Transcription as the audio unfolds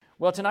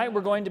Well, tonight we're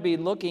going to be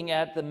looking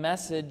at the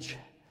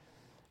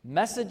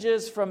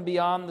Messages from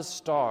Beyond the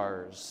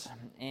Stars.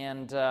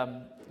 And,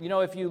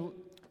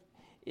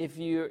 if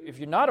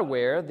you're not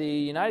aware, the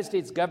United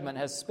States government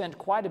has spent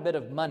quite a bit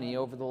of money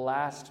over the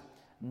last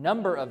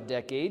number of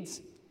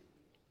decades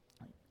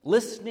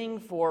listening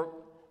for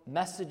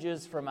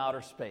messages from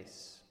outer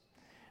space.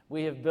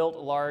 We have built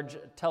large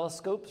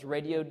telescopes,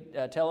 radio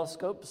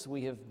telescopes.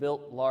 We have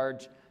built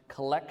large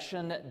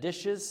collection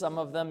dishes, some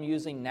of them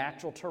using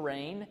natural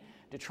terrain,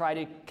 to try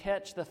to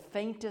catch the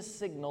faintest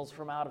signals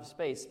from out of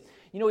space.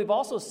 We've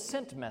also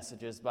sent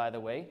messages, by the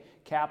way,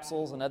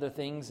 capsules and other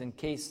things, in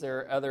case there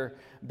are other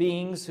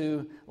beings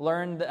who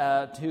learned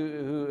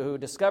who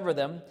discover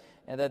them,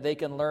 and that they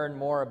can learn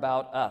more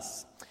about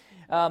us.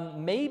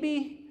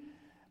 Maybe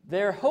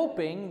they're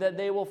hoping that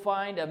they will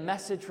find a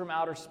message from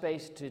outer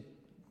space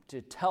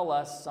to tell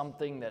us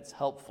something that's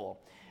helpful.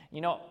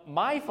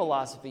 My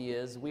philosophy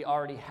is we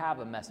already have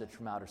a message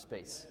from outer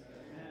space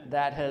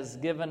that has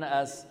given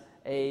us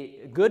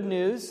a good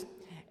news,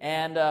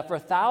 and for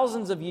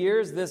thousands of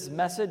years this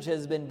message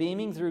has been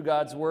beaming through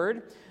God's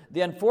Word. The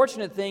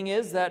unfortunate thing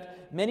is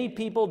that many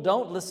people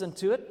don't listen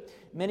to it.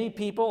 Many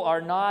people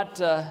are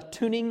not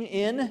tuning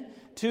in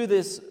to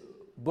this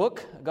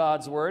book,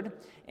 God's Word,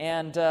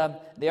 and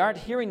they aren't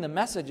hearing the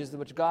messages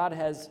which God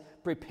has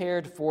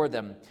prepared for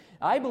them.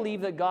 I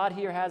believe that God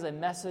here has a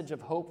message of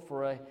hope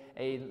for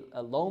a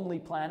lonely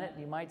planet,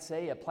 you might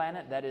say, a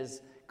planet that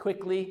is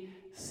quickly,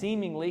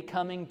 seemingly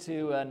coming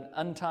to an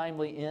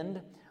untimely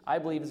end. I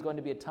believe it's going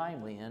to be a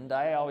timely end.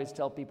 I always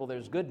tell people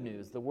there's good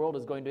news. The world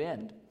is going to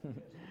end.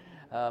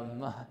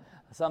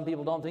 Some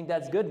people don't think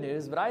that's good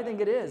news, but I think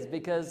it is,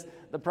 because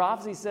the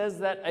prophecy says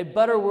that a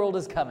better world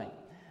is coming,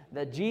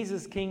 that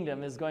Jesus'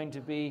 kingdom is going to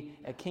be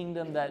a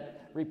kingdom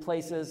that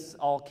replaces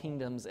all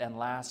kingdoms and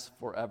lasts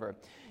forever.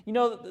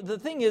 The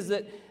thing is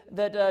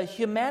that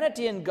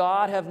humanity and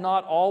God have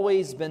not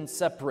always been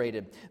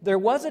separated. There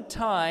was a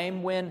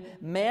time when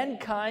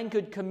mankind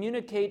could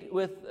communicate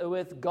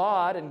with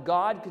God, and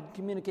God could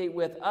communicate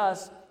with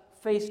us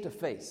face to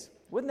face.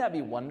 Wouldn't that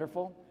be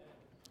wonderful?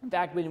 In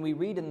fact, when we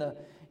read in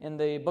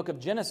the book of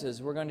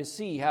Genesis, we're going to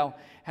see how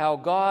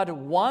God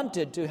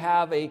wanted to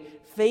have a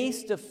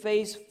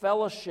face-to-face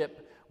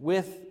fellowship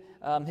with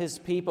His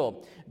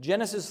people.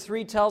 Genesis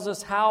 3 tells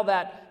us how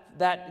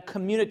that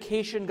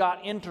communication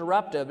got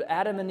interrupted.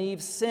 Adam and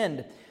Eve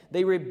sinned.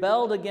 They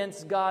rebelled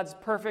against God's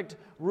perfect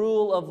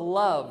rule of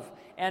love.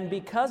 And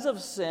because of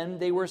sin,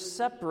 they were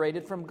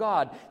separated from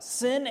God.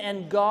 Sin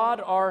and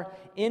God are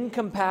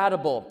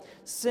incompatible.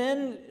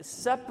 Sin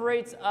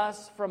separates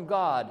us from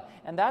God.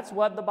 And that's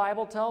what the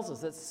Bible tells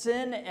us, that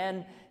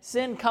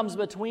sin comes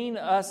between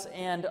us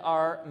and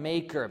our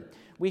Maker.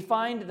 We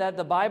find that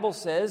the Bible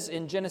says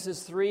in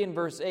Genesis 3 and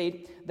verse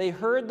 8, they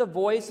heard the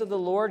voice of the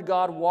Lord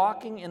God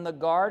walking in the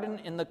garden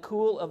in the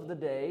cool of the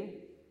day.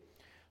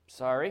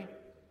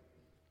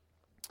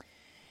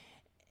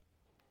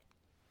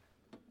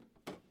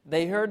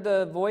 They heard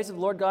the voice of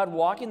the Lord God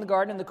walking in the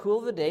garden in the cool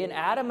of the day, and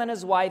Adam and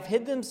his wife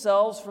hid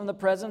themselves from the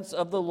presence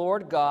of the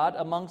Lord God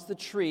amongst the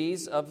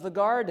trees of the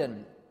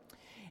garden.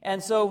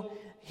 And so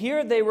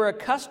here they were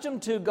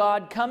accustomed to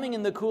God coming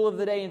in the cool of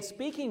the day and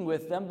speaking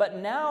with them, but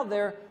now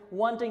they're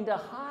wanting to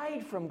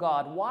hide from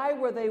God. Why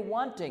were they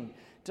wanting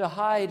to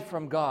hide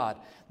from God?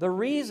 The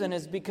reason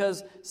is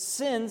because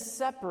sin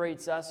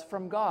separates us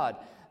from God.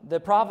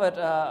 The prophet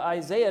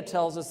Isaiah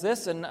tells us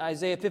this in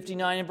Isaiah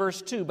 59 and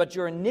verse 2, "But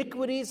your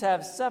iniquities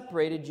have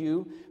separated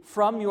you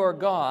from your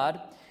God,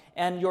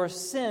 and your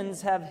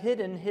sins have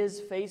hidden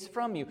His face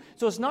from you."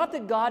 So it's not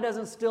that God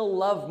doesn't still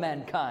love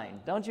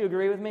mankind. Don't you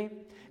agree with me?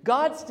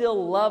 God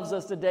still loves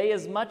us today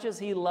as much as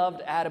He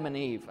loved Adam and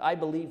Eve. I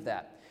believe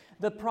that.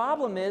 The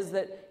problem is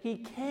that He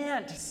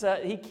can't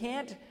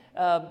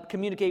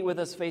communicate with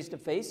us face to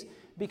face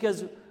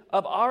because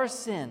of our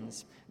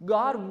sins.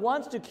 God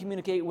wants to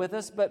communicate with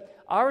us, but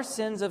our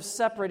sins have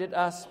separated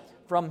us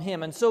from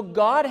Him. And so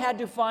God had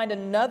to find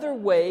another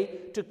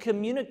way to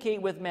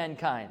communicate with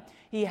mankind.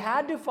 He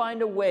had to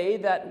find a way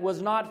that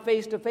was not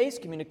face-to-face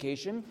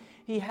communication.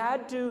 He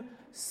had to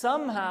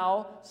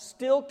somehow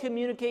still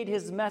communicate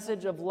His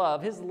message of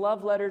love, His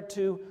love letter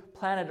to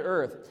planet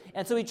Earth.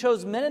 And so He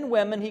chose men and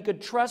women He could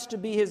trust to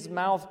be His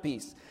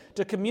mouthpiece,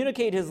 to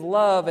communicate His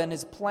love and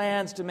His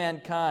plans to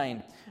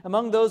mankind.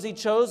 Among those He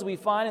chose, we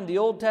find in the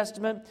Old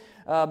Testament,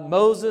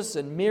 Moses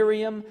and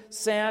Miriam,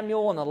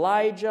 Samuel and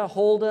Elijah,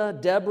 Huldah,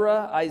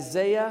 Deborah,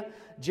 Isaiah,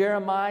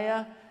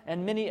 Jeremiah,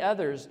 and many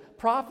others.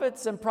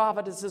 Prophets and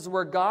prophetesses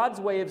were God's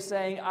way of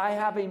saying, I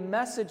have a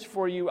message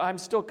for you. I'm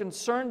still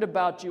concerned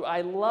about you.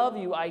 I love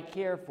you. I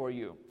care for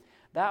you.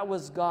 That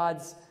was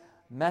God's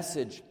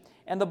message.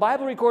 And the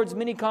Bible records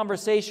many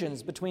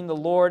conversations between the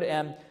Lord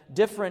and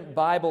different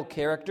Bible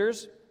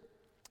characters.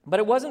 But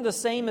it wasn't the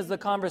same as the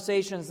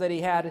conversations that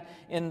He had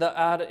in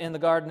the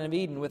Garden of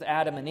Eden with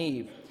Adam and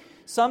Eve.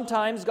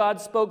 Sometimes God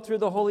spoke through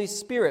the Holy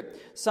Spirit,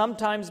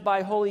 sometimes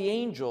by holy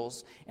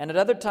angels, and at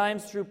other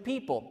times through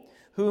people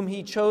whom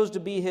He chose to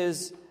be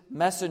His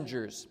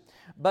messengers.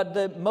 But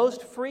the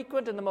most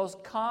frequent and the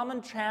most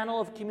common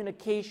channel of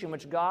communication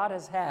which God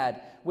has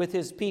had with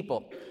His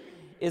people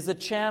is the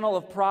channel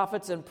of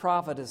prophets and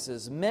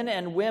prophetesses, men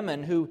and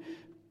women who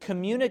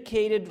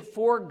communicated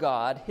for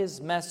God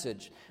His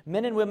message,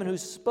 men and women who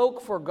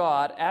spoke for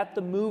God at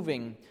the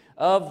moving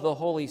of the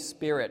Holy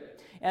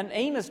Spirit. And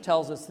Amos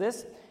tells us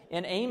this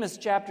in Amos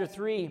chapter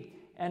 3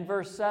 and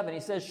verse 7. He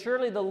says,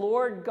 "Surely the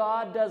Lord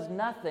God does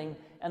nothing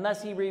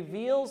unless He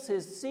reveals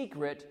His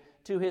secret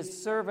to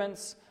His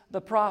servants,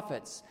 the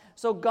prophets."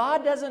 So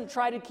God doesn't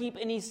try to keep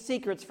any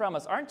secrets from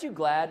us. Aren't you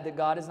glad that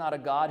God is not a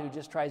God who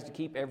just tries to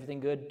keep everything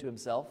good to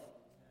Himself?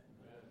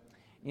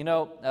 You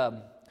know,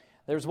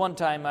 there was one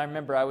time I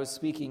remember I was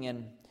speaking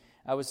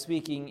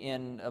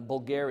in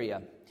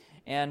Bulgaria,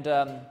 and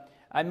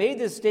I made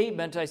this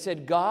statement. I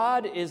said,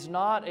 "God is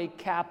not a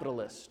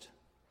capitalist."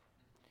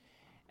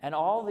 And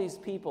all these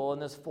people in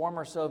this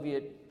former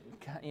Soviet,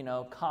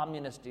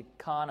 communist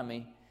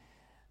economy,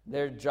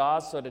 their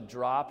jaws sort of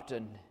dropped,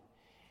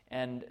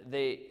 and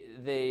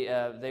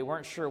they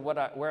weren't sure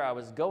where I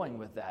was going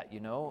with that.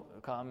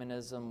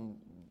 Communism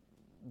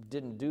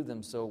didn't do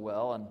them so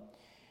well,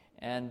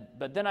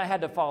 but then I had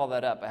to follow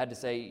that up. I had to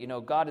say,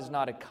 God is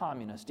not a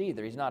communist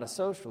either. He's not a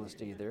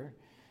socialist either.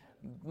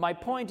 My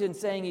point in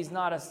saying He's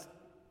not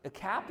a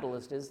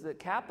capitalist is that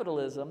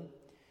capitalism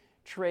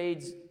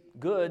trades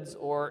goods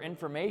or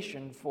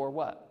information for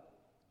what?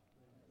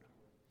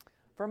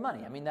 For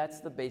money. I mean,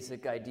 that's the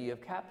basic idea of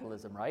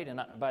capitalism, right?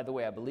 And by the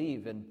way, I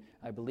believe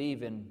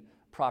in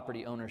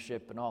property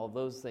ownership and all of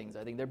those things.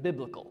 I think they're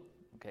biblical,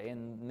 okay?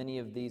 And many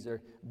of these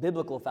are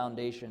biblical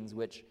foundations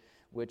which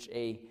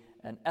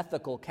an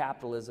ethical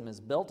capitalism is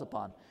built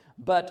upon.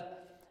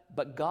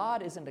 But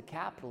God isn't a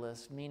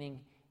capitalist, meaning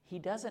He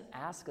doesn't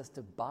ask us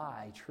to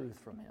buy truth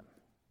from Him.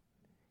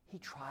 He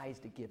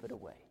tries to give it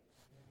away.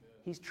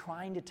 He's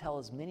trying to tell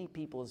as many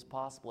people as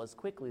possible, as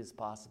quickly as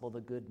possible,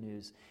 the good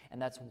news.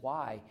 And that's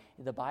why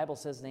the Bible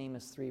says in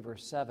Amos 3,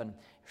 verse 7,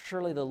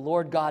 "Surely the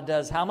Lord God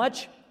does" how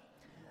much?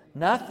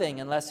 Nothing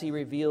unless He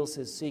reveals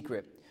His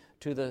secret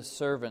to His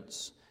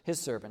servants,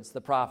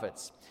 the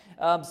prophets.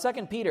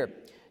 2 Peter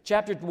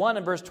chapter 1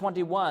 and verse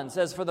 21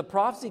 says, "For the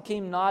prophecy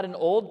came not in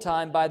old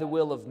time by the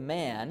will of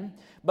man,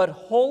 but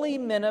holy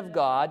men of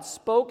God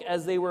spoke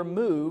as they were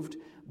moved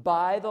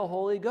by the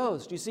Holy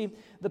Ghost." You see,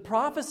 the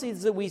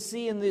prophecies that we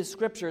see in the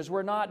Scriptures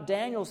were not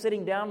Daniel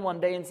sitting down one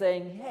day and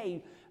saying,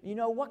 "Hey,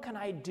 what can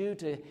I do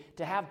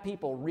to have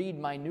people read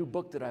my new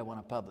book that I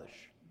want to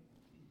publish?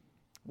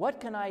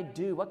 What can I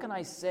do? What can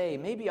I say?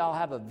 Maybe I'll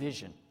have a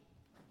vision."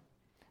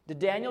 Did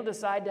Daniel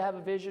decide to have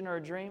a vision or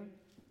a dream?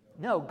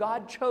 No,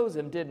 God chose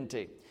him, didn't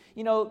He?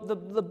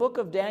 The book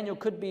of Daniel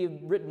could have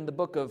been written the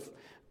book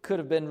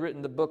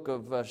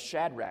of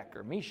Shadrach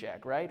or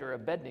Meshach, right? Or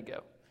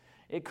Abednego.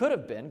 It could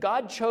have been.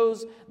 God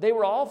chose, they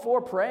were all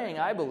for praying,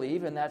 I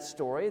believe, in that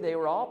story. They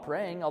were all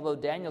praying, although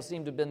Daniel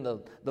seemed to have been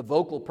the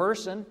vocal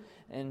person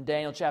in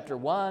Daniel chapter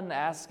 1,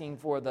 asking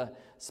for the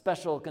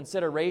special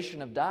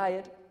consideration of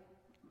diet.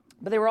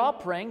 But they were all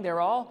praying. They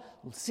were all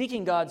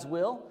seeking God's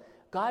will.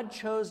 God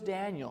chose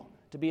Daniel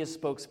to be a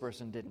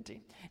spokesperson, didn't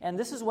He? And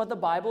this is what the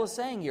Bible is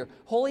saying here.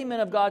 Holy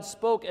men of God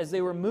spoke as they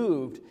were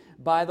moved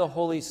by the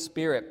Holy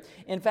Spirit.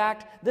 In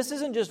fact, this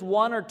isn't just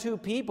one or two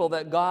people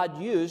that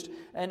God used.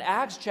 In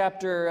Acts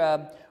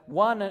chapter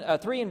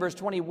 3 and verse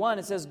 21,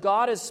 it says,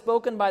 "God has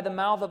spoken by the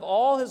mouth of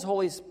all His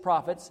holy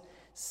prophets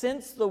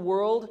since the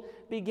world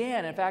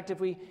began." In fact, if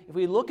we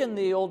look in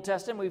the Old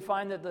Testament, we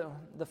find that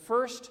the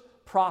first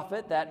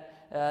prophet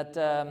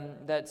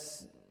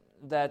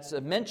that's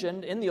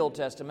mentioned in the Old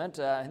Testament,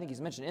 I think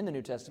he's mentioned in the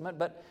New Testament,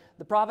 but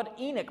the prophet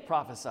Enoch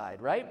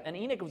prophesied, right? And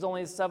Enoch was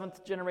only the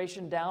 7th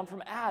generation down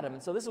from Adam.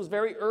 And so this was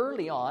very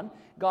early on.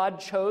 God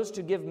chose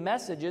to give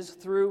messages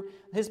through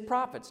His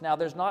prophets. Now,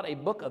 there's not a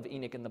book of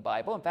Enoch in the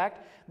Bible. In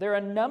fact, there are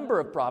a number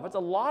of prophets, a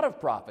lot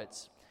of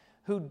prophets,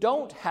 who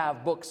don't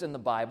have books in the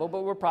Bible,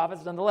 but were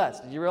prophets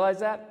nonetheless. Did you realize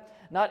that?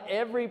 Not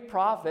every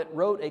prophet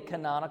wrote a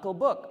canonical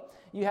book.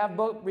 We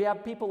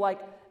have people like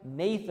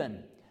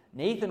Nathan.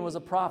 Nathan was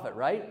a prophet,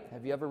 right?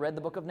 Have you ever read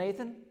the book of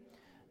Nathan?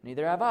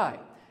 Neither have I,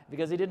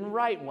 because he didn't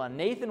write one.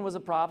 Nathan was a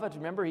prophet.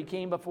 Remember, he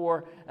came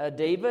before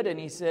David, and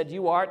he said,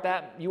 you are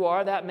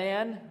that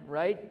man,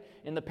 right?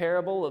 In the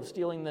parable of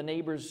stealing the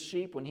neighbor's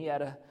sheep when he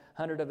had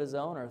 100 of his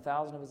own or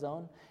 1,000 of his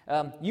own.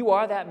 You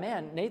are that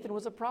man. Nathan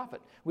was a prophet.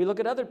 We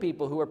look at other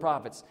people who were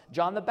prophets.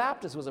 John the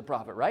Baptist was a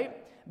prophet,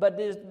 right? But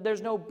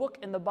there's no book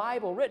in the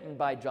Bible written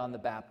by John the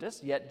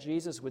Baptist, yet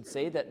Jesus would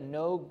say that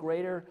no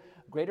greater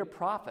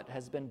prophet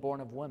has been born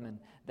of woman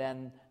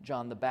than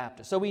John the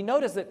Baptist. So we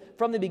notice that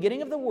from the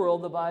beginning of the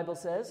world, the Bible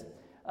says,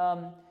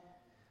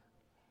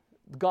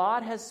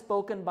 God has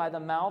spoken by the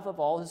mouth of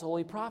all His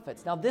holy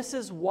prophets. Now, this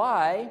is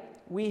why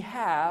we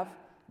have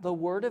the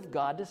Word of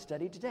God to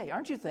study today.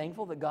 Aren't you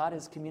thankful that God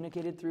has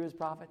communicated through His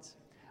prophets?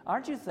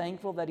 Aren't you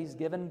thankful that He's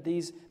given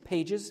these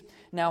pages?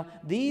 Now,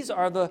 these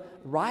are the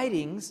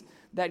writings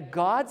that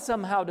God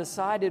somehow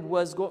decided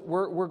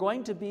were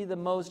going to be the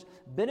most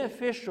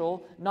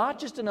beneficial, not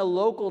just in a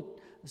local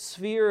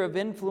sphere of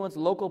influence,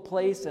 local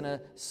place in a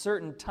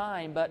certain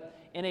time, but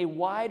in a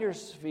wider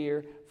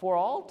sphere for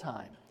all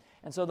time.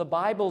 And so the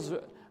Bible's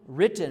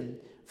written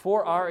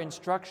for our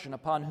instruction,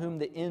 upon whom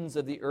the ends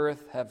of the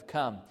earth have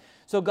come.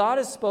 So God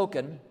has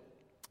spoken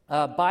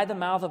by the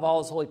mouth of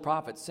all his holy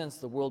prophets since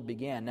the world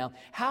began. Now,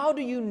 how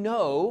do you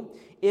know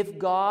if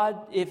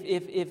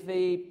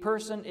a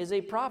person is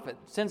a prophet?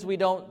 Since we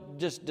don't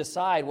just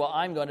decide, well,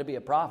 I'm going to be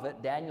a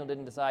prophet. Daniel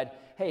didn't decide,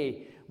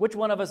 hey, which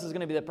one of us is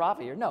going to be the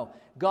prophet here? No,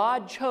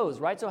 God chose,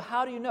 right? So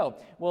how do you know?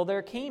 Well,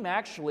 there came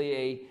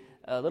actually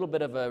a little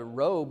bit of a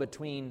row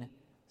between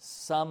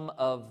some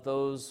of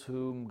those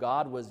whom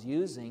God was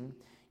using.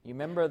 You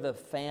remember the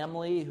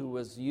family who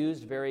was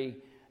used very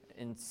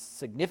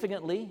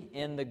significantly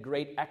in the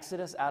great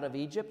exodus out of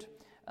Egypt,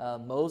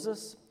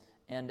 Moses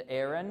and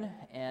Aaron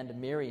and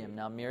Miriam.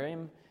 Now,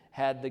 Miriam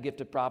had the gift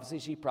of prophecy.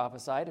 She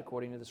prophesied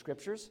according to the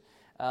Scriptures.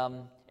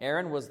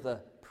 Aaron was the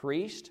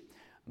priest.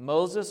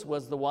 Moses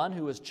was the one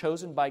who was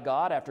chosen by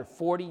God after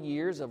 40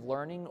 years of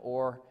learning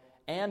or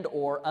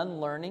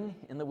unlearning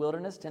in the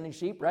wilderness, tending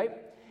sheep, right?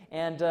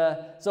 And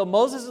so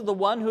Moses is the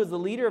one who is the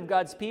leader of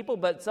God's people,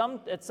 but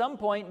at some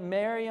point,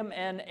 Miriam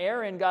and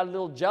Aaron got a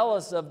little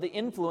jealous of the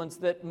influence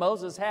that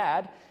Moses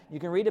had.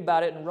 You can read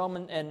about it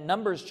in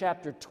Numbers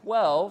chapter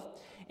 12.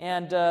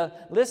 And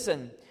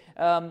listen,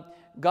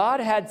 God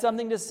had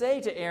something to say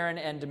to Aaron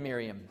and to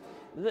Miriam.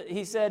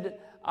 He said,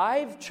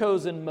 I've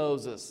chosen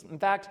Moses. In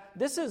fact,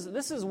 this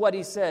is what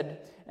he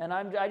said, and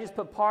I just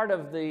put part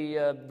of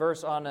the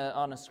verse on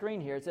a screen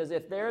here. It says,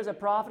 if there is a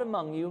prophet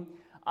among you,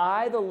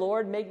 I, the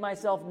Lord, make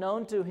myself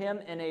known to him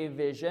in a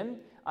vision.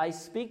 I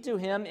speak to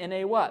him in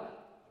a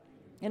what?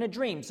 In a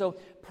dream. So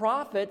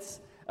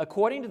prophets,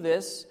 according to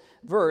this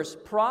verse,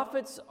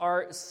 prophets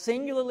are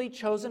singularly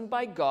chosen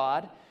by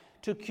God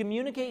to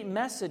communicate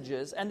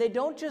messages, and they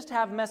don't just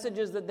have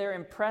messages that they're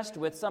impressed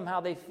with. Somehow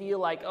they feel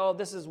like, oh,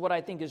 this is what I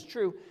think is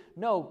true.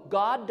 No,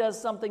 God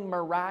does something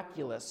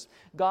miraculous.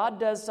 God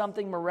does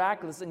something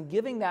miraculous in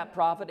giving that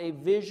prophet a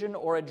vision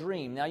or a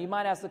dream. Now, you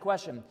might ask the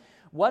question,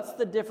 what's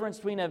the difference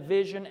between a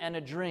vision and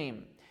a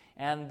dream?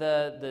 And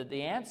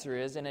the answer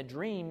is, in a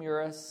dream,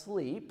 you're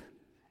asleep,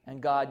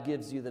 and God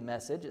gives you the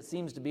message. It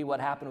seems to be what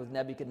happened with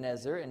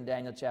Nebuchadnezzar in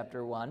Daniel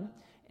chapter 1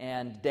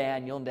 and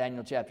Daniel in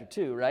Daniel chapter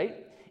 2,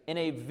 right? In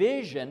a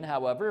vision,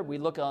 however, we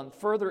look on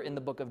further in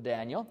the book of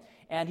Daniel,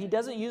 and he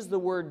doesn't use the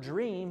word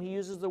dream, he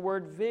uses the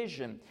word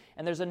vision.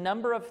 And there's a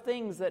number of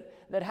things that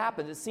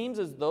happen. It seems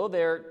as though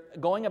they're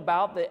going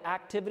about the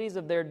activities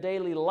of their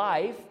daily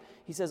life.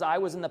 He says, I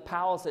was in the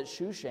palace at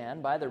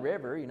Shushan by the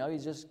river. You know,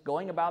 he's just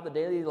going about the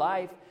daily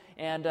life,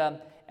 and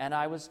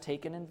I was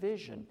taken in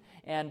vision.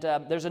 And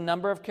there's a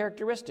number of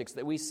characteristics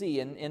that we see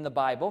in the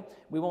Bible.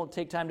 We won't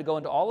take time to go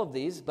into all of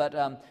these, but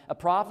a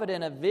prophet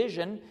in a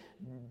vision,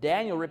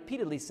 Daniel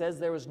repeatedly says,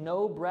 there was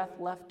no breath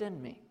left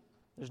in me.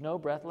 There's no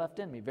breath left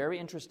in me. Very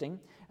interesting.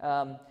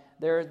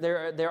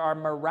 There are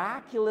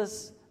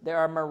miraculous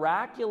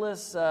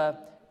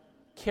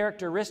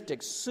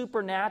characteristics,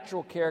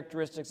 supernatural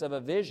characteristics of a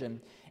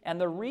vision. And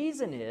the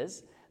reason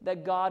is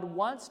that God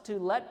wants to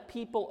let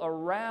people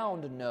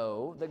around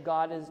know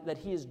that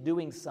he is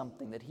doing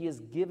something, that he is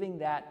giving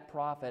that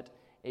prophet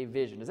a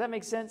vision. Does that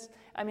make sense?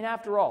 I mean,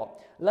 after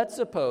all, let's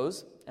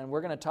suppose, and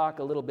we're going to talk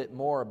a little bit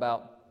more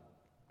about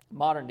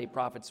modern day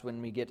prophets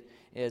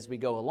as we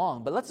go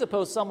along, but let's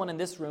suppose someone in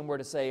this room were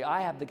to say,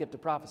 I have the gift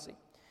of prophecy.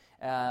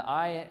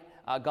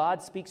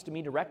 God speaks to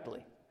me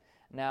directly.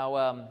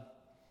 Now,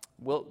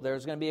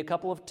 there's going to be a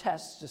couple of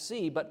tests to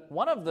see, but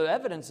one of the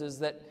evidences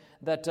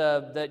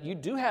that you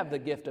do have the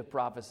gift of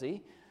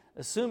prophecy,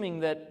 assuming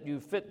that you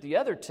fit the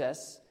other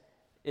tests,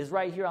 is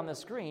right here on the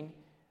screen.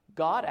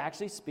 God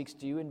actually speaks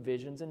to you in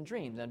visions and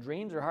dreams. Now,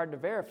 dreams are hard to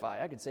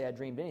verify. I could say I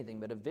dreamed anything,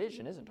 but a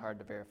vision isn't hard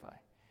to verify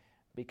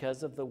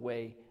because of the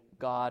way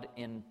God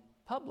in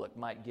public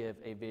might give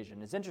a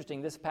vision. It's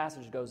interesting, this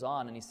passage goes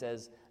on and he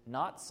says,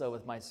 not so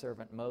with my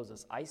servant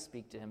Moses. I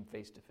speak to him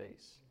face to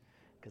face,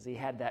 because he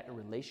had that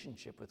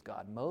relationship with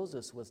God.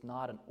 Moses was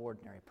not an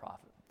ordinary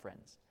prophet,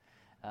 friends.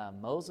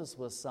 Moses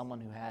was someone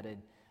who had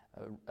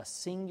a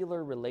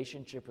singular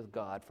relationship with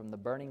God. From the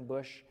burning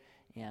bush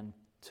and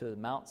to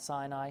Mount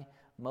Sinai,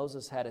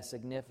 Moses had a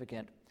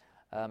significant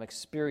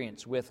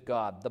experience with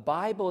God. The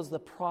Bible is the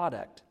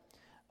product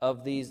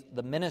of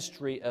the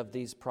ministry of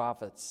these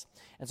prophets.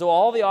 And so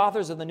all the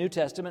authors of the New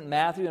Testament,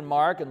 Matthew and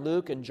Mark and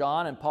Luke and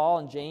John and Paul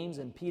and James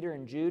and Peter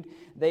and Jude,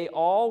 they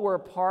all were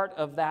part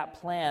of that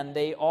plan.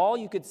 They all,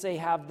 you could say,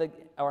 had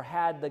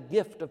the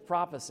gift of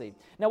prophecy.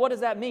 Now, what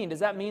does that mean? Does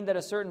that mean that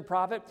a certain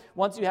prophet,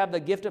 once you have the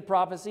gift of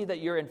prophecy,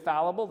 that you're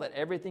infallible, that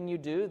everything you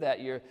do, that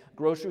your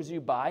groceries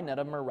you buy, none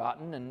of them are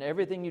rotten, and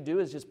everything you do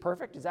is just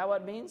perfect? Is that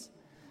what it means?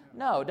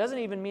 No, it doesn't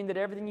even mean that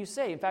everything you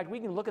say. In fact, we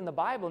can look in the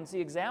Bible and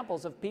see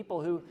examples of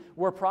people who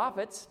were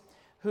prophets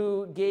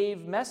who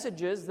gave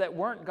messages that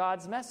weren't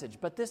God's message.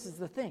 But this is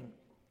the thing.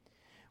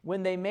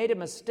 When they made a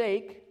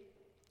mistake,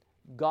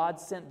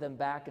 God sent them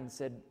back and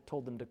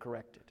told them to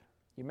correct it.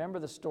 You remember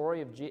the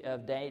story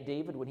of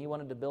David when he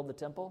wanted to build the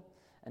temple?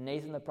 And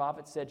Nathan the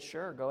prophet said,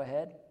 sure, go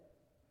ahead.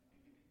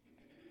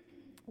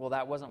 Well,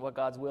 that wasn't what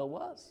God's will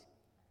was.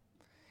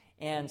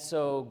 And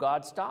so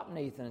God stopped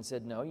Nathan and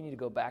said, no, you need to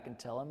go back and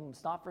tell him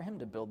it's not for him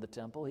to build the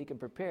temple. He can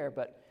prepare,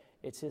 but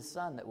it's his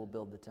son that will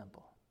build the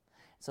temple.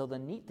 So the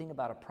neat thing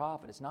about a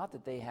prophet is not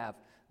that they have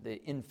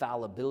the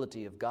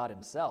infallibility of God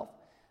himself.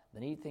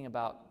 The neat thing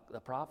about the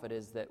prophet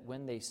is that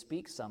when they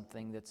speak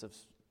something that's of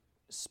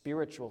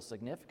spiritual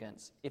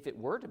significance, if it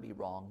were to be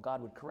wrong,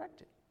 God would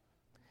correct it.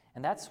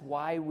 And that's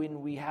why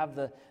when we have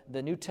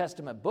the New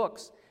Testament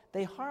books,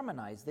 they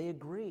harmonize, they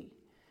agree.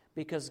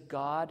 Because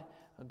God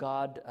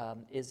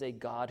is a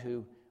God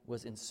who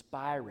was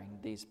inspiring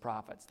these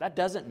prophets. That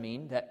doesn't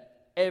mean that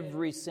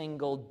every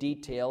single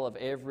detail of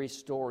every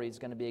story is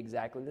going to be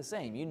exactly the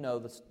same. You know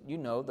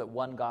that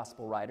one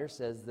gospel writer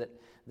says that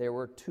there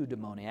were 2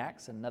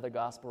 demoniacs, and another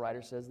gospel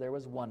writer says there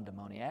was 1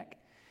 demoniac.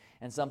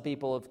 And some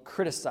people have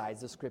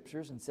criticized the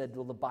scriptures and said,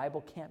 well, the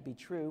Bible can't be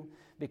true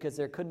because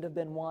there couldn't have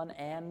been 1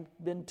 and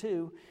been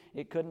 2.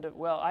 It couldn't have.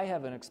 Well, I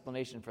have an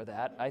explanation for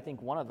that. I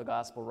think one of the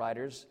gospel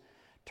writers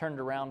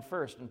turned around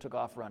first and took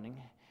off running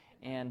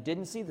and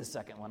didn't see the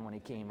second one when he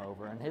came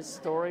over. And his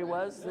story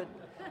was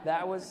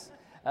that was...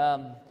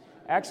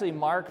 actually,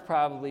 Mark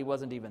probably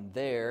wasn't even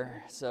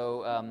there,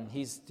 so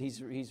he's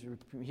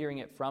hearing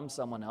it from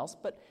someone else.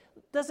 But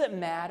does it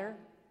matter?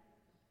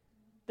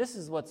 This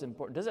is what's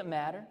important. Does it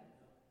matter?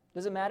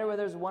 Does it matter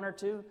whether there's 1 or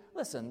 2?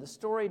 Listen, the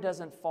story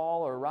doesn't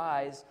fall or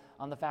rise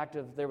on the fact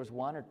of there was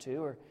 1 or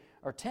 2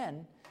 or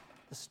 10.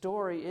 The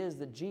story is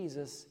that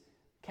Jesus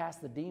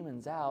cast the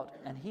demons out,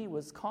 and he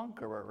was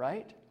conqueror,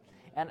 right?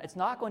 And it's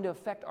not going to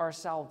affect our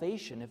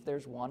salvation if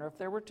there's 1 or if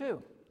there were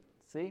 2.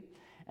 See?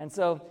 And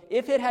so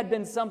if it had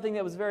been something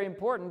that was very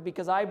important,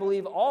 because I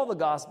believe all the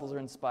Gospels are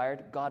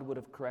inspired, God would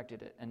have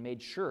corrected it and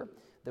made sure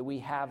that we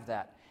have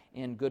that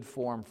in good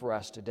form for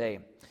us today.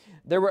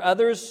 There were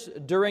others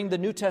during the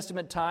New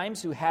Testament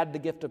times who had the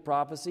gift of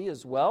prophecy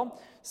as well.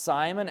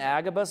 Simon,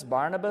 Agabus,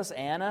 Barnabas,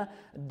 Anna,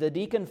 the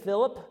deacon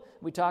Philip.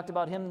 We talked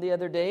about him the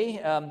other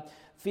day.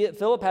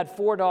 Philip had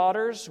 4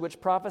 daughters which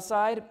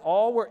prophesied.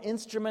 All were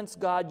instruments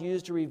God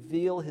used to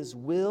reveal his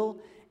will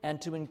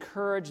and to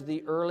encourage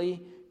the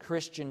early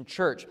Christian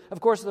church. Of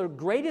course, the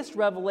greatest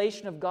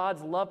revelation of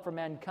God's love for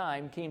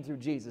mankind came through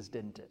Jesus,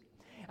 didn't it?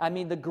 I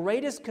mean, the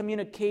greatest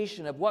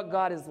communication of what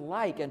God is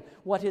like and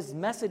what his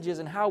message is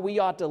and how we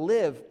ought to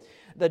live,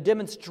 the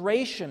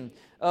demonstration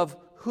of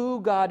who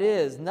God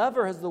is.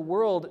 Never has the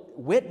world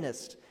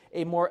witnessed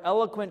a more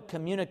eloquent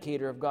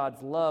communicator of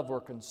God's love or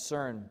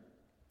concern.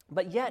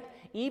 But yet,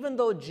 even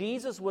though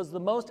Jesus was the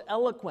most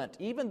eloquent,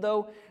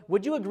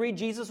 would you agree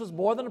Jesus was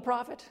more than a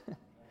prophet?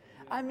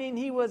 I mean,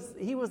 he was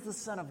the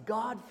Son of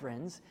God,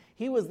 friends.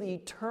 He was the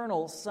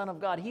eternal Son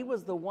of God. He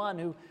was the one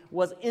who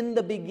was in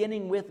the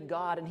beginning with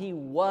God, and he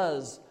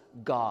was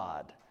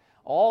God.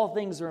 All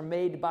things were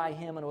made by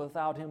him, and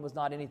without him was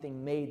not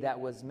anything made that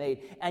was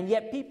made. And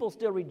yet people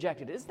still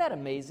rejected it. Isn't that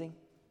amazing?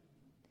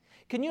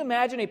 Can you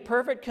imagine a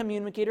perfect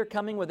communicator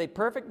coming with a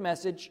perfect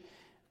message,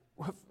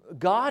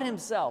 God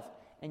himself,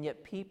 and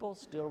yet people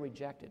still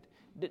reject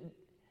it?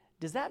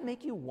 Does that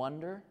make you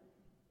wonder?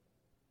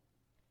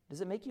 Does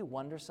it make you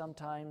wonder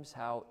sometimes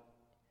how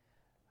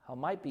it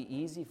might be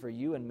easy for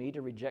you and me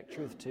to reject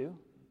truth too?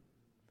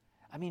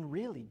 I mean,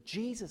 really,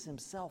 Jesus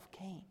himself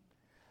came.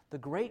 The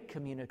great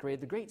communicator,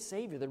 the great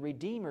Savior, the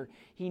Redeemer.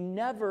 He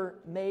never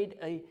made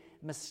a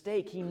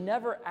mistake. He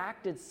never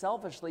acted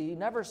selfishly. He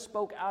never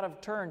spoke out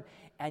of turn,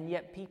 and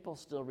yet people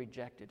still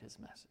rejected his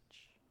message.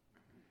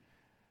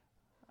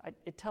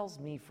 It tells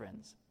me,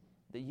 friends,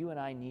 that you and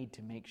I need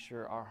to make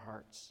sure our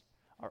hearts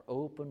are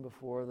open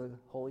before the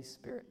Holy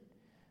Spirit,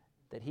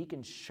 that he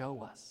can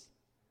show us,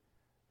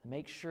 to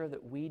make sure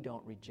that we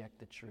don't reject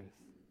the truth.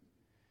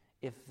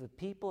 If the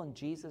people in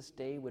Jesus'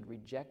 day would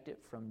reject it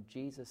from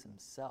Jesus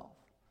himself,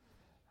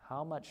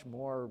 how much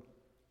more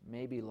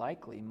maybe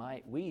likely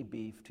might we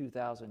be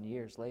 2,000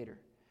 years later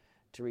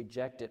to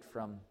reject it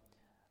from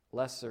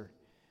lesser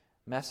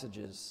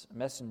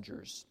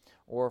messengers,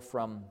 or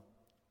from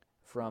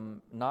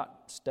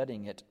not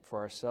studying it for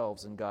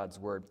ourselves in God's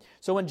Word.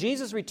 So when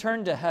Jesus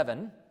returned to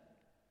heaven,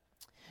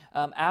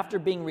 after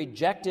being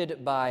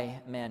rejected by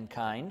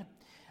mankind,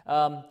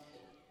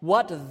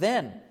 what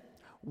then?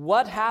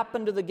 What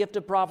happened to the gift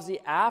of prophecy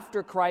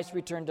after Christ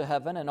returned to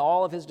heaven and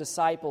all of his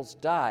disciples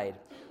died?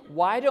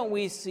 Why don't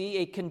we see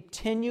a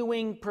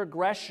continuing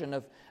progression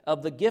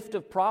of the gift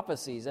of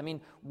prophecies? I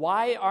mean,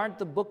 why aren't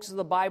the books of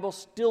the Bible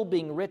still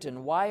being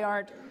written?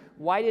 Why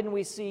didn't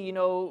we see,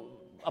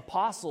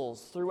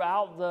 apostles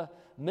throughout the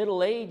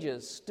Middle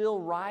Ages still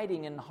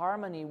writing in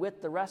harmony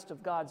with the rest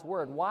of God's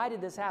Word? Why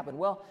did this happen?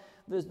 Well,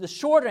 the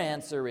short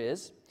answer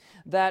is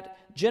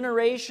that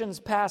generations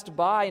passed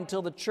by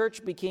until the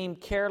church became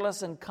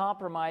careless and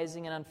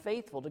compromising and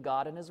unfaithful to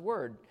God and his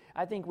Word.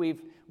 I think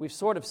we've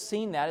sort of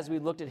seen that as we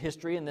looked at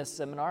history in this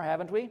seminar,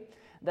 haven't we?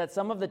 That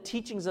some of the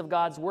teachings of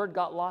God's Word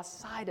got lost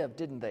sight of,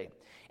 didn't they?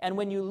 And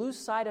when you lose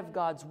sight of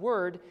God's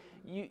Word,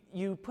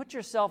 you put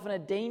yourself in a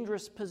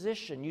dangerous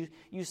position.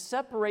 You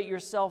separate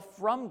yourself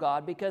from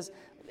God, because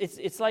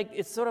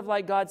it's sort of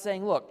like God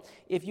saying, look,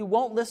 if you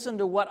won't listen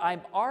to what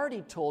I've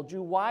already told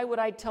you, why would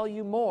I tell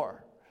you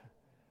more?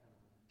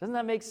 Doesn't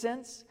that make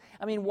sense?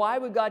 I mean, why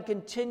would God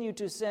continue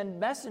to send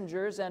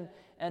messengers and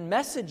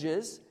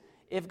messages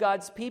if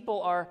God's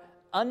people are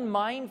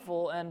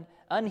unmindful and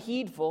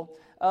unheedful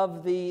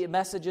of the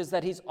messages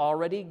that He's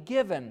already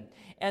given?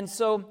 And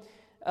so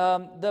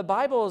the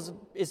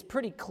Bible is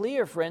pretty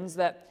clear, friends,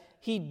 that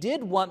He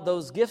did want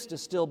those gifts to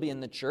still be in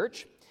the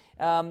church.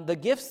 The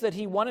gifts that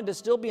He wanted to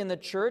still be in the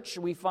church,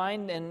 we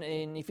find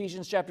in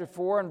Ephesians chapter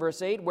 4 and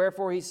verse 8,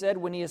 wherefore He said,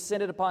 when He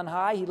ascended upon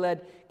high, He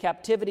led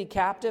captivity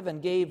captive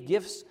and gave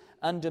gifts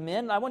unto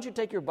men. I want you to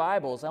take your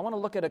Bibles. I want to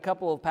look at a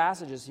couple of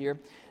passages here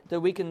so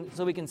we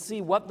can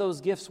see what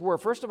those gifts were.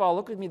 First of all,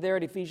 look with me there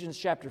at Ephesians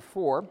chapter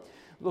 4.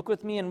 Look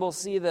with me and we'll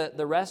see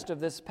the rest of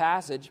this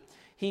passage.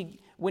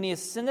 When He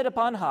ascended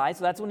upon high,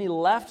 so that's when He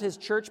left His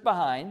church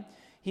behind,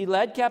 He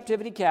led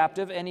captivity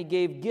captive and He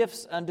gave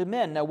gifts unto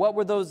men. Now, what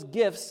were those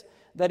gifts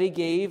that He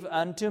gave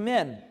unto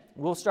men?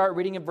 We'll start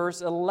reading in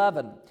verse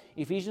 11.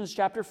 Ephesians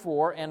chapter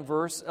 4 and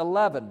verse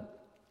 11.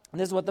 And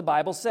this is what the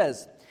Bible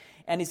says.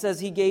 And He says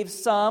He gave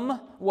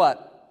some,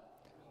 what?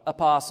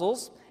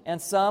 Apostles.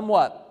 And some,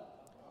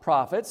 what?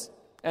 Prophets.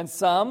 And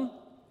some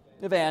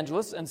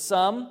evangelists. And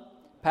some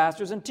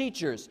pastors and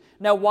teachers.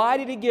 Now, why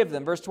did He give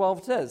them? Verse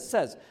 12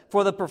 says,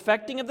 for the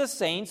perfecting of the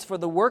saints, for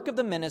the work of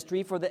the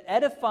ministry, for the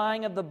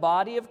edifying of the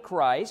body of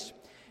Christ.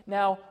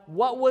 Now,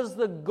 what was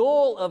the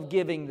goal of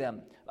giving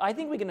them? I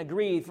think we can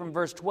agree from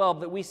verse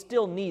 12 that we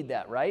still need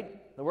that,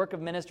 right? The work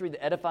of ministry,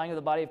 the edifying of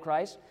the body of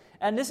Christ.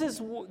 And this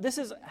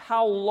is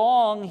how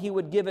long He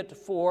would give it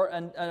for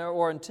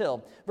or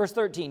until. Verse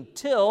 13,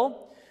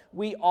 till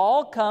we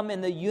all come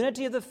in the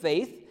unity of the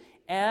faith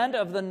and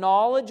of the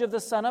knowledge of the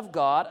Son of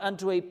God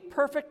unto a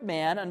perfect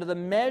man, unto the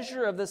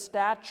measure of the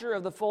stature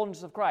of the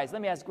fullness of Christ.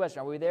 Let me ask a question.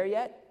 Are we there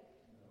yet?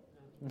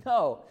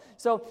 No.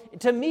 So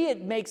to me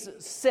it makes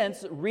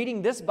sense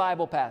reading this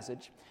Bible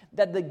passage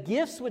that the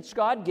gifts which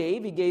God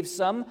gave, He gave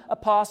some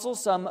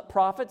apostles, some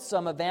prophets,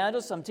 some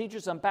evangelists, some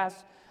teachers, some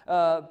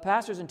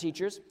pastors and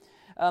teachers.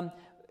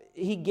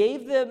 He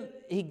gave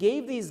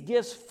these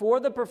gifts for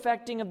the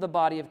perfecting of the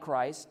body of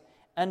Christ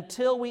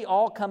until we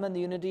all come in the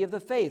unity of the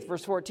faith.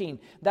 Verse 14,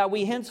 that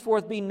we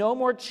henceforth be no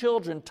more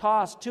children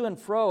tossed to and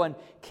fro and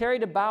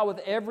carried about with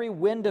every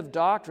wind of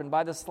doctrine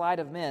by the sleight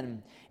of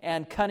men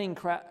and cunning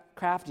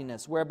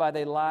craftiness, whereby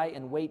they lie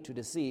in wait to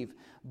deceive.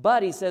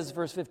 But, he says,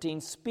 verse 15,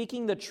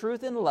 speaking the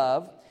truth in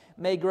love,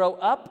 may grow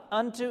up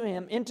into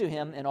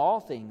him in all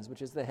things,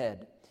 which is the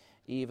head,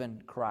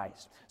 even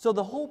Christ. So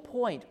the whole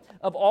point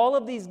of all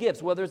of these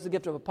gifts, whether it's the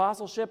gift of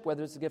apostleship,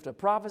 whether it's the gift of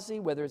prophecy,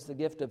 whether it's the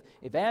gift of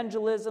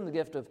evangelism, the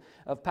gift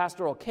of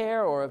pastoral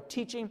care or of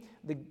teaching,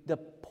 the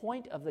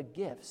point of the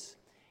gifts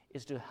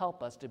is to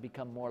help us to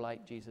become more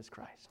like Jesus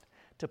Christ,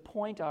 to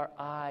point our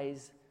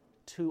eyes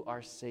to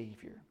our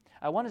Savior.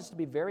 I want us to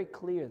be very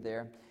clear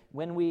there.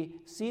 When we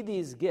see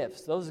these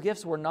gifts, those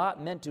gifts were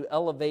not meant to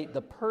elevate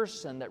the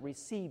person that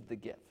received the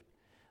gift.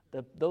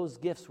 Those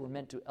gifts were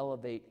meant to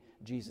elevate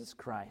Jesus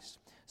Christ.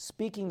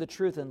 Speaking the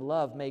truth in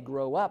love may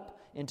grow up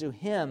into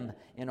Him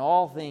in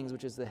all things,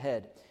 which is the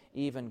head,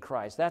 even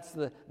Christ. That's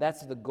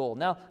the goal.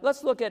 Now,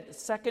 let's look at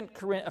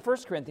 1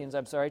 Corinthians,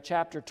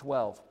 chapter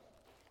 12.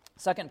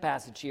 Second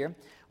passage here.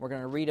 We're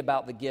going to read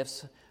about the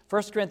gifts.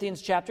 1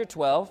 Corinthians chapter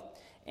 12,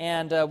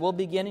 and we'll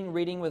begin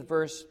reading with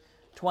verse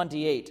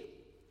 28.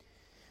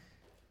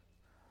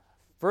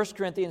 1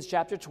 Corinthians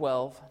chapter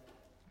 12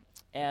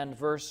 and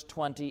verse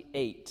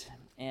 28.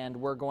 And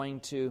we're going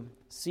to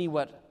see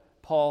what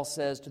Paul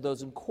says to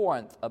those in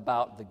Corinth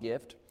about the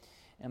gift.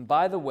 And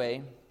by the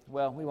way,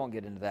 well, we won't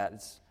get into that.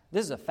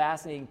 This is a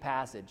fascinating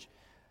passage.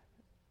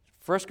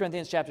 1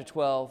 Corinthians chapter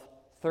 12,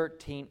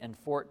 13 and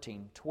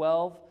 14.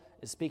 12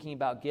 is speaking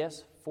about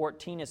gifts.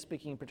 14 is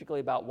speaking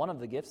particularly about one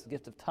of the gifts, the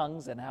gift of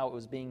tongues, and how it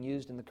was being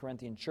used in the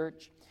Corinthian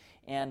church.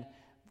 And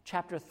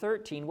chapter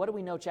 13, what do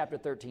we know chapter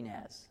 13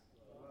 as?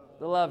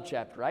 The love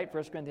chapter, right?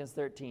 1 Corinthians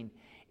 13.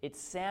 It's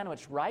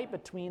sandwiched right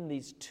between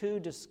these two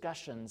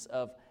discussions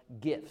of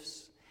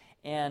gifts.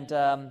 And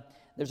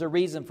there's a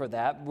reason for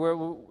that.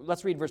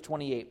 Let's read verse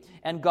 28.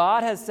 And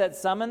God has set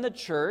some in the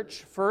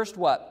church, first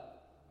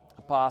what?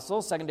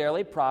 Apostles,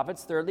 secondarily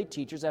prophets, thirdly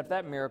teachers, after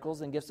that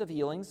miracles and gifts of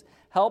healings,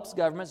 helps,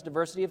 governments,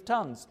 diversity of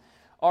tongues.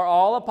 Are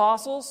all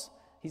apostles?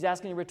 He's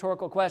asking a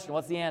rhetorical question.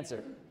 What's the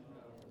answer?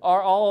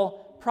 Are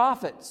all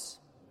prophets?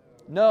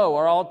 No.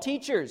 Are all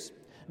teachers?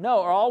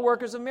 No. Are all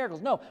workers of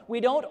miracles? No. We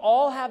don't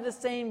all have the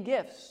same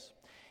gifts.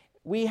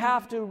 We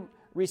have to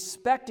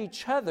respect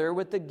each other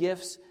with the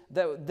gifts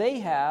that they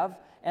have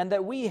and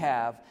that we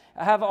have.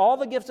 Have all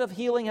the gifts of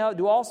healing,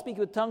 do all speak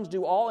with tongues,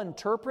 do all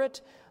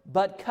interpret,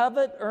 but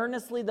covet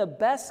earnestly the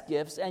best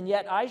gifts, and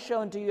yet I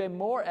show unto you a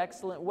more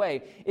excellent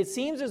way. It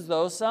seems as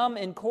though some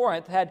in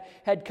Corinth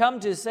had come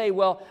to say,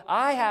 well,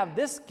 I have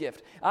this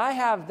gift, I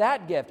have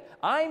that gift,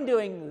 I'm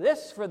doing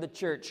this for the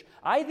church,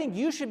 I think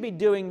you should be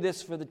doing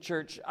this for the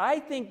church, I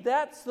think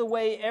that's the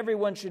way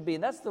everyone should be,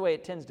 and that's the way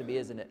it tends to be,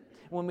 isn't it?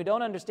 When we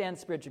don't understand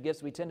spiritual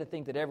gifts, we tend to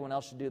think that everyone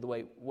else should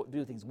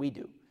do things we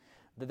do,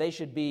 that they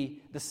should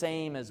be the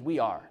same as we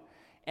are.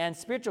 And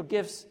spiritual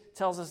gifts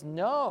tells us,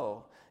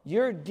 no,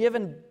 you're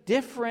given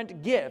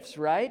different gifts,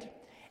 right?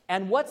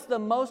 And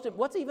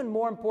what's even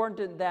more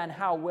important than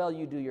how well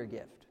you do your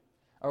gift?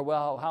 Or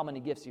well, how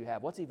many gifts you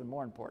have? What's even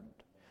more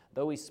important?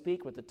 Though we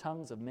speak with the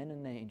tongues of men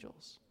and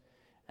angels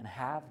and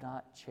have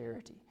not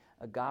charity,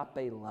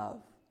 agape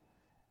love,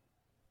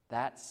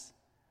 that's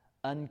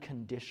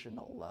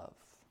unconditional love.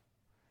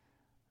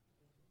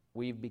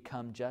 We've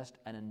become just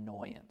an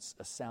annoyance,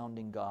 a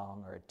sounding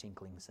gong or a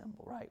tinkling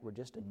cymbal, right? We're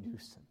just a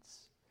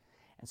nuisance.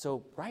 And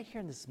so right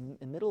here in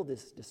the middle of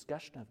this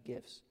discussion of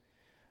gifts,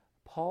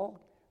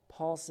 Paul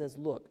says,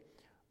 look,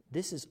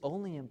 this is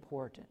only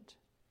important.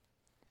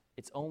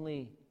 It's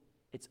only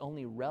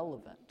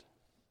relevant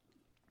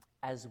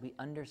as we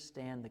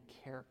understand the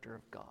character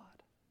of God,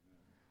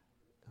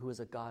 who is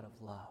a God of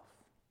love.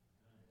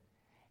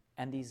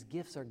 And these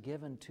gifts are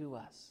given to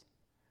us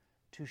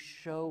to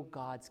show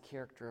God's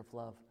character of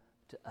love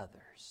to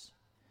others,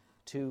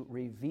 to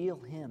reveal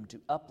Him, to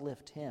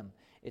uplift Him.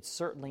 It's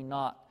certainly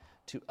not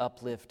to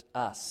uplift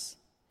us.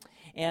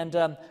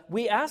 And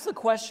we asked the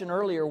question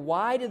earlier,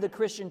 why did the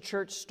Christian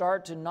church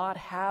start to not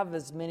have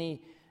as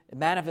many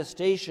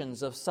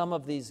manifestations of some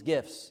of these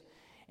gifts?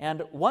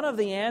 And one of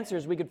the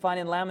answers we could find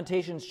in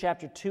Lamentations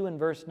chapter 2 and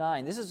verse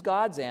 9. This is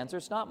God's answer,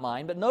 it's not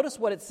mine, but notice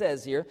what it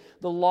says here.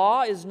 The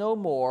law is no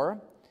more,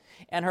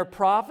 and her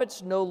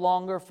prophets no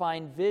longer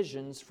find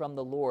visions from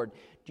the Lord.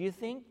 Do you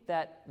think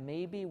that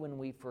maybe when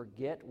we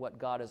forget what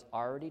God has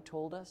already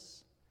told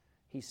us,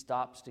 He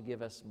stops to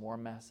give us more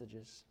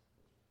messages?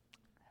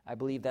 I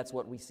believe that's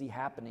what we see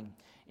happening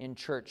in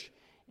church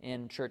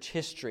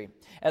history.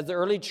 As the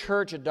early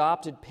church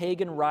adopted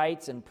pagan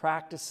rites and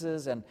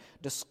practices and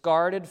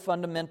discarded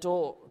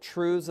fundamental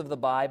truths of the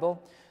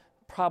Bible,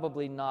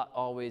 probably not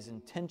always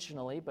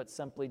intentionally, but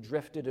simply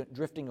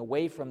drifting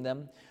away from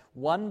them,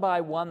 one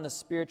by one the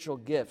spiritual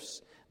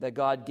gifts that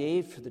God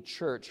gave to the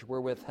church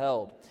were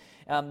withheld.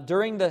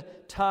 During the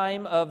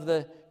time of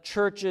the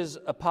church's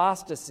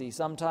apostasy,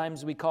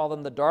 sometimes we call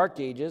them the Dark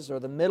Ages or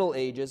the Middle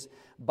Ages,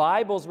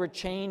 Bibles were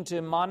chained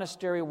to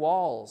monastery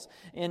walls.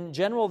 In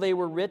general, they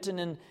were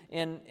written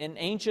in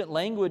ancient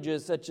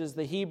languages such as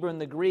the Hebrew and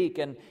the Greek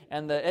and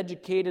the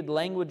educated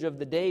language of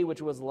the day,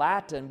 which was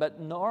Latin. But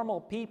normal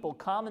people,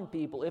 common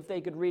people, if they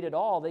could read it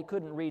all, they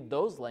couldn't read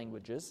those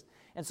languages.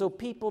 And so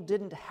people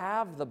didn't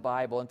have the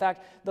Bible. In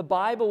fact, the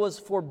Bible was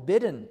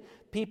forbidden.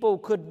 People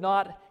could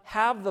not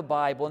have the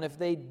Bible. And if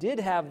they did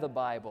have the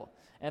Bible,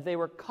 and if they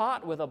were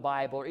caught with a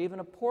Bible or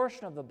even a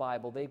portion of the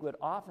Bible, they would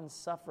often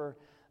suffer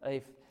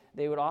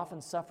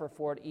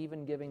for it,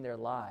 even giving their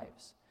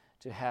lives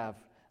to have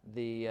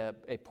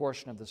a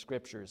portion of the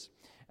Scriptures.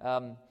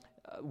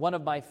 One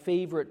of my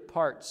favorite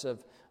parts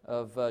of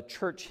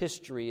church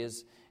history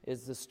is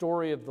the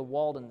story of the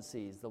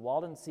Waldenses. The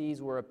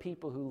Waldenses were a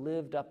people who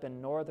lived up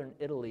in northern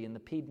Italy in the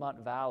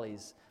Piedmont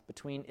valleys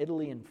between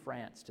Italy and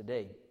France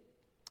today.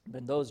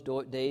 But in those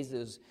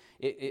days,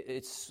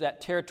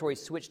 that territory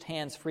switched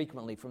hands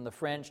frequently, from the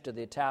French to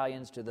the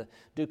Italians to the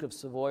Duke of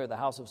Savoy or the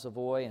House of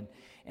Savoy.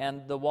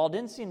 And the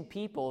Waldensian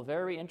people,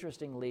 very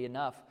interestingly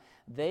enough,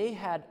 they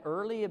had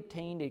early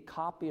obtained a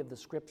copy of the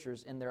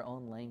Scriptures in their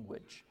own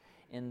language,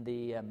 in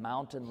the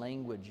mountain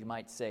language, you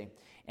might say.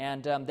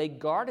 And they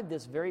guarded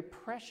this very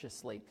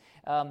preciously.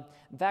 In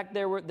fact,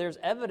 there's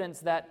evidence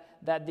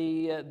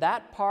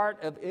that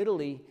part of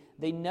Italy,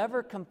 they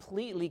never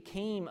completely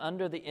came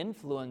under the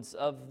influence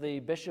of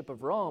the Bishop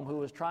of Rome, who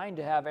was trying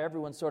to have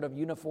everyone sort of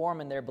uniform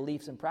in their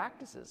beliefs and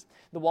practices.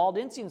 The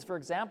Waldensians, for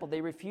example,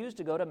 they refused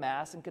to go to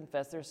Mass and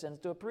confess their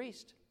sins to a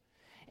priest.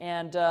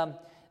 And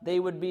they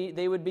would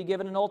be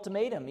given an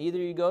ultimatum. Either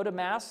you go to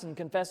Mass and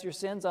confess your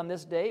sins on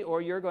this day,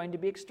 or you're going to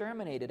be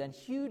exterminated. And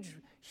huge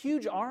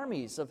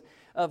armies of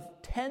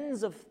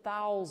tens of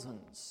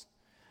thousands.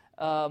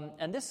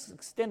 And this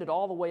extended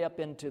all the way up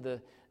into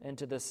the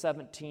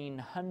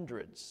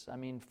 1700s. I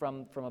mean,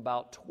 from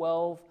about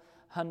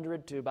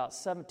 1200 to about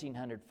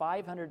 1700,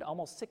 500,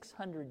 almost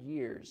 600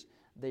 years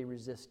they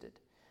resisted.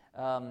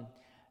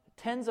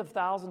 Tens of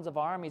thousands of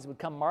armies would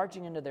come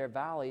marching into their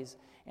valleys,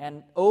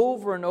 and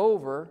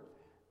over,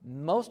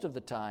 most of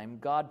the time,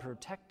 God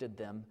protected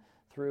them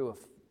through a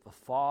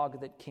fog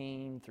that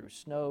came, through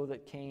snow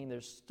that came.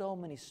 There's so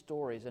many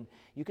stories, and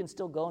you can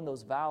still go in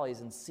those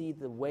valleys and see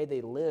the way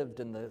they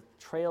lived and the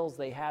trails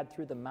they had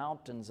through the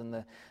mountains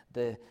and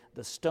the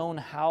stone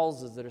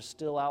houses that are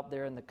still out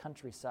there in the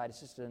countryside. It's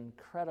just an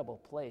incredible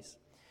place.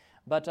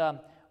 But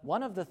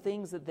one of the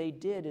things that they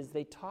did is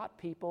they taught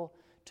people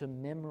to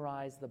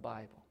memorize the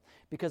Bible.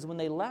 Because when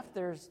they left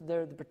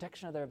the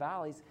protection of their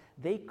valleys,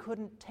 they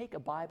couldn't take a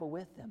Bible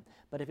with them.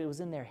 But if it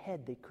was in their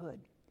head, they could.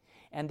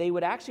 And they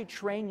would actually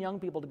train young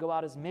people to go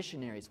out as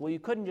missionaries. Well, you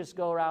couldn't just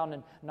go around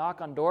and knock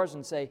on doors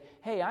and say,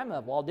 hey, I'm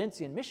a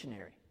Waldensian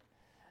missionary,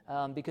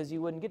 because you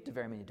wouldn't get to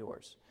very many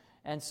doors.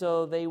 And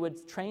so they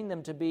would train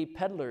them to be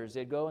peddlers.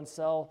 They'd go and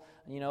sell,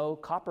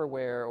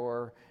 copperware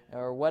or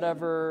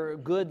whatever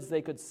goods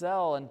they could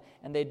sell, and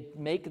they'd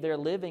make their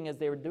living as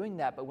they were doing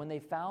that. But when they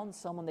found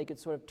someone they could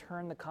sort of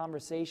turn the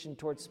conversation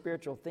towards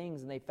spiritual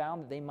things, and they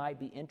found that they might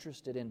be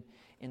interested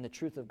in the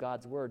truth of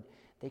God's Word,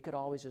 they could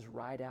always just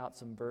write out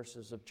some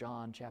verses of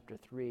John chapter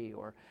 3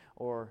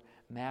 or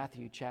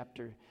Matthew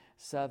chapter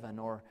 7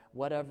 or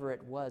whatever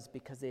it was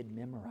because they had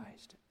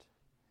memorized it.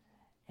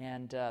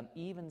 And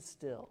even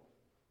still,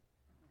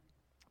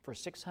 for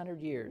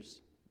 600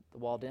 years, the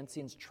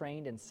Waldensians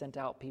trained and sent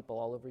out people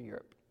all over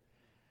Europe.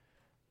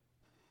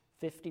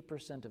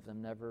 50% of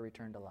them never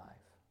returned alive.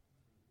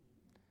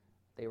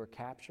 They were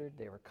captured,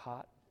 they were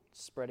caught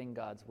spreading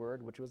God's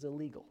word, which was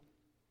illegal.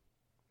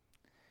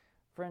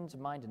 Friends of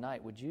mine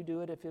tonight, would you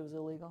do it if it was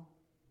illegal?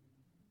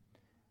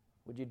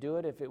 Would you do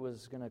it if it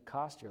was going to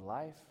cost your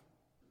life?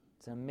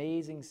 It's an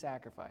amazing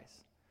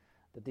sacrifice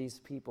that these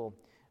people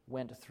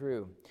went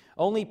through.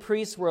 Only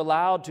priests were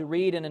allowed to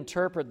read and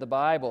interpret the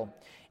Bible.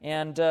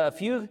 And a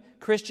few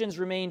Christians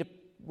remained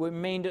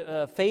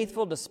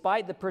faithful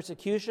despite the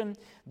persecution.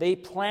 They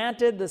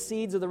planted the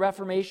seeds of the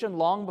Reformation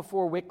long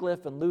before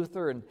Wycliffe and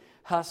Luther and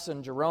Huss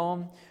and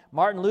Jerome.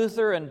 Martin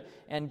Luther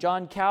and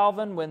John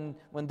Calvin,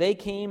 when they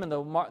came and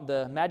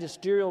the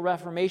magisterial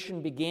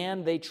Reformation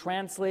began, they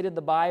translated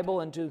the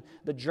Bible into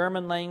the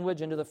German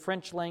language, into the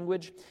French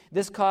language.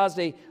 This caused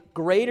a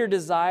greater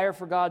desire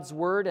for God's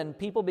Word, and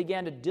people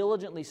began to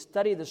diligently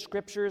study the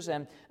Scriptures,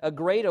 and a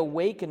great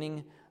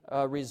awakening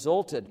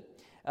resulted.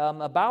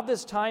 About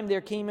this time,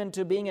 there came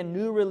into being a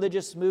new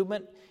religious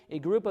movement, a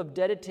group of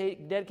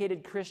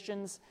dedicated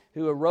Christians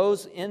who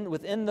arose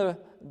within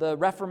the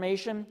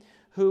Reformation,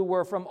 who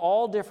were from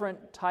all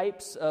different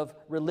types of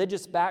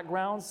religious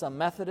backgrounds, some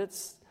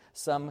Methodists,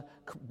 some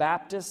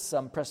Baptists,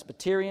 some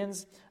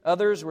Presbyterians.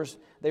 Others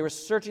were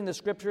searching the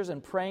Scriptures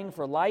and praying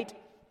for light.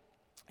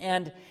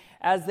 And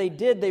as they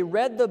did, they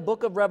read the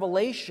book of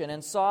Revelation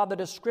and saw the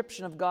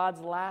description of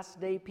God's last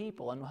day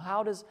people. And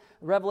how does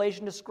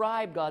Revelation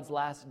describe God's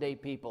last day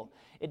people?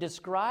 It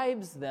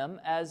describes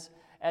them as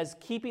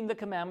keeping the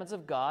commandments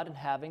of God and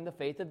having the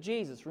faith of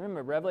Jesus.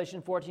 Remember,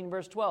 Revelation 14,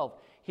 verse 12.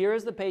 Here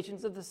is the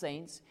patience of the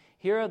saints.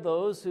 Here are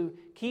those who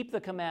keep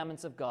the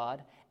commandments of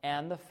God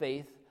and the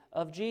faith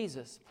of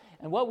Jesus.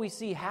 And what we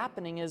see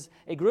happening is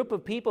a group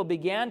of people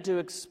began to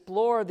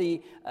explore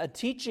the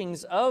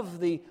teachings of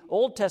the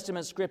Old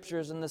Testament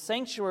Scriptures and the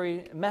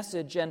sanctuary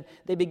message, and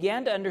they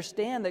began to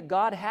understand that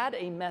God had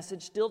a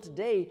message still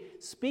today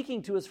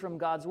speaking to us from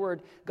God's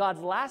Word.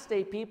 God's last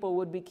day people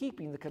would be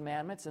keeping the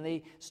commandments, and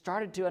they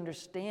started to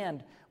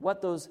understand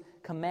what those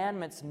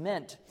commandments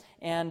meant.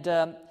 And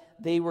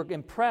they were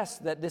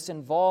impressed that this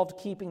involved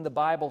keeping the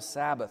Bible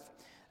Sabbath.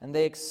 And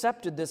they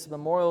accepted this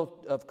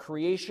memorial of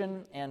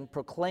creation and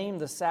proclaimed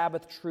the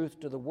Sabbath truth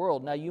to the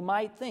world. Now, you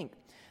might think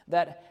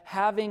that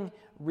having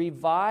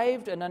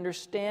revived an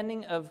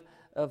understanding of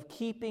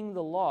keeping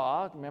the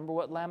law, remember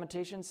what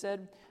Lamentations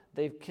said?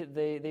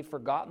 They've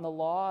forgotten the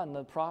law and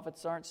the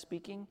prophets aren't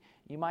speaking.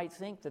 You might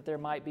think that there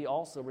might be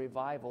also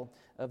revival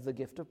of the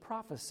gift of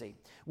prophecy.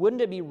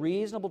 Wouldn't it be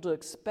reasonable to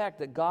expect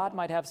that God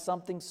might have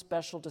something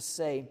special to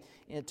say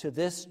to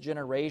this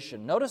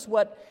generation? Notice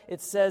what it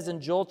says in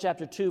Joel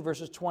chapter 2,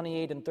 verses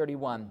 28 and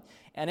 31.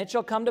 And it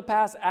shall come to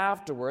pass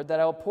afterward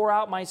that I will pour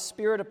out my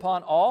Spirit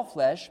upon all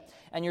flesh,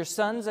 and your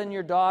sons and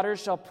your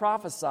daughters shall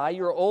prophesy,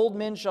 your old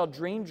men shall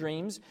dream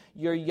dreams,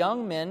 your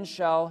young men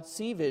shall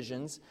see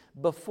visions,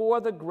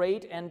 before the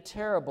great and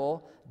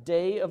terrible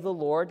day of the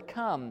Lord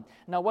come.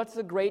 Now, what's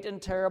the great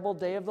and terrible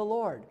day of the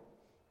Lord?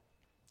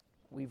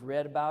 We've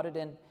read about it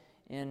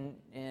in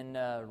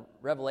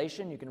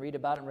Revelation. You can read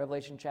about it in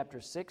Revelation chapter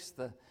 6.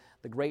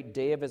 The great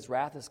day of his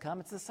wrath has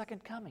come. It's the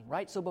second coming,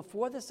 right? So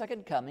before the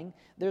second coming,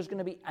 there's going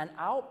to be an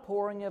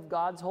outpouring of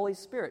God's Holy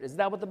Spirit. Is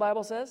that what the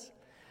Bible says?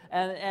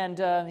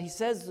 And he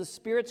says the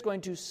Spirit's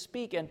going to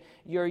speak, and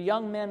your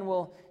young men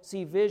will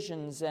see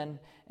visions,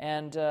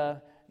 and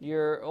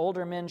your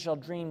older men shall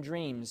dream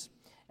dreams.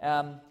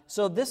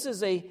 So this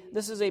is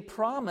a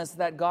promise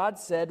that God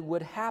said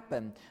would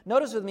happen.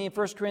 Notice with me in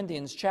 1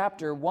 Corinthians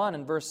chapter 1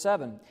 and verse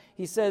 7.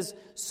 He says,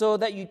 so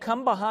that you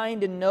come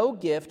behind in no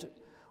gift,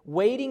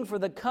 waiting for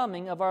the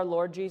coming of our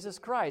Lord Jesus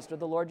Christ, or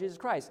the Lord Jesus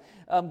Christ.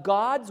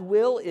 God's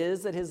will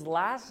is that his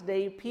last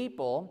day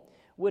people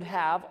would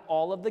have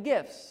all of the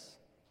gifts,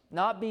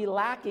 not be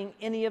lacking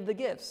any of the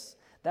gifts.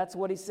 That's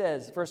what he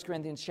says, 1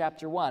 Corinthians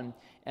chapter 1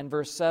 and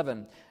verse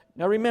 7.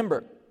 Now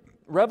remember,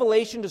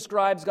 Revelation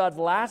describes God's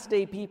last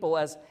day people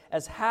as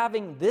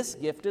having this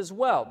gift as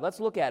well. Let's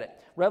look at it.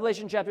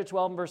 Revelation chapter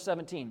 12 and verse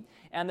 17.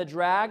 And the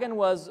dragon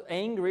was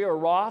angry or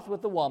wroth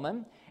with the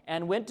woman,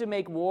 and went to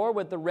make war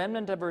with the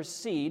remnant of her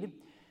seed,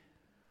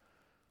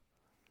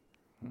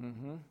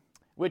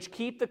 which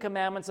keep the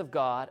commandments of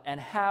God and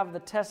have the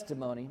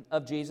testimony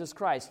of Jesus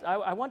Christ.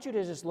 I want you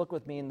to just look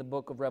with me in the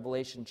book of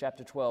Revelation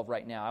chapter 12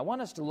 right now. I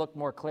want us to look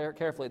more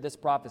carefully at this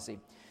prophecy.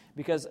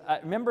 Because I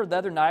remember the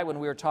other night when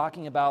we were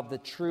talking about the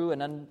true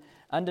and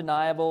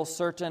undeniable,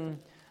 certain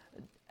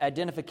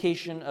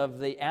identification of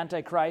the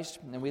Antichrist,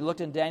 and we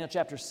looked in Daniel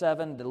chapter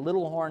 7, the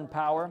little horn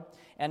power,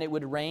 and it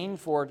would reign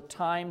for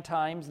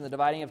times, in the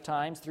dividing of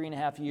times,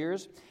 3.5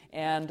 years.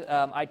 And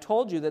I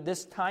told you that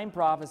this time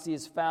prophecy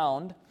is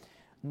found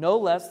no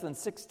less than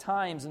 6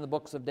 times in the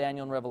books of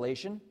Daniel and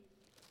Revelation.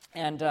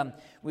 And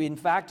we, in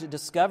fact,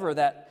 discover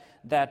that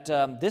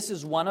this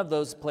is one of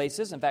those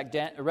places. In fact,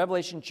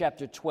 Revelation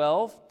chapter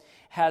 12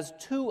 has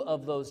two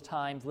of those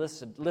times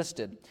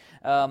listed.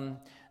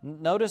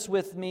 Notice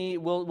with me,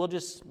 we'll be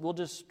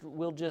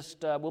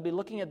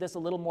looking at this a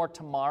little more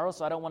tomorrow,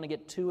 so I don't want to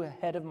get too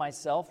ahead of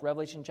myself.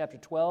 Revelation chapter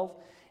 12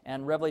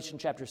 and Revelation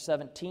chapter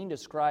 17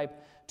 describe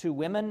two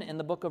women in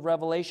the book of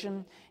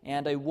Revelation,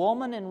 and a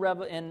woman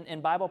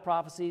in Bible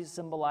prophecies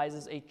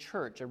symbolizes a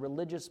church, a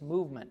religious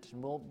movement.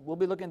 And we'll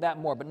be looking at that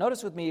more. But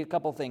notice with me a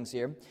couple things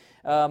here.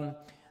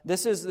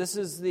 This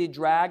is the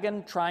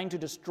dragon trying to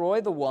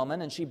destroy the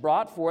woman, and she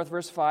brought forth,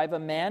 verse 5, a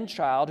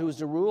man-child who was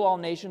to rule all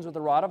nations with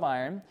a rod of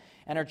iron,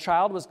 and her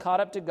child was caught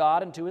up to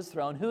God and to his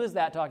throne. Who is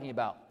that talking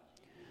about?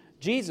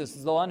 Jesus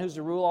is the one who's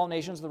to rule all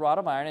nations with a rod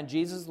of iron, and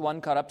Jesus is the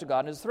one caught up to God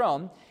and his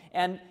throne.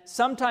 And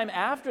sometime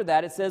after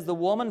that, it says, the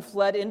woman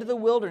fled into the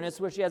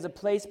wilderness, where she has a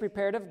place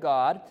prepared of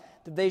God,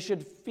 that they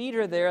should feed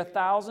her there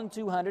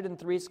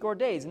 1,260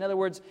 days. In other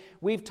words,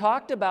 we've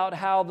talked about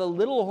how the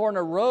little horn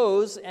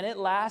arose, and it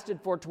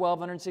lasted for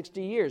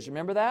 1,260 years.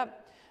 Remember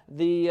that?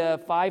 The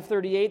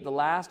 538, the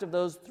last of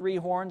those three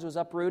horns, was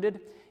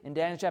uprooted in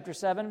Daniel chapter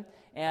 7.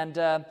 And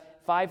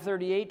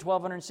 538,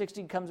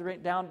 1,260 comes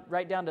right down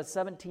to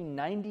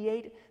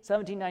 1798.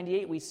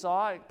 1798, we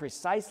saw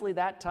precisely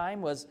that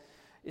time was,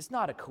 it's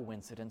not a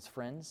coincidence,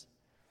 friends.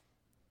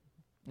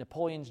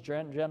 Napoleon's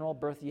general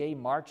Berthier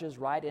marches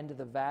right into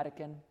the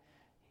Vatican.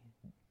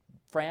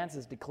 France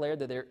has declared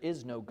that there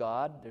is no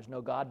God. There's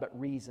no God but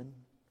reason.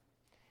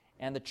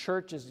 And the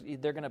church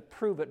they're going to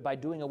prove it by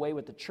doing away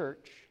with the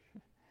church.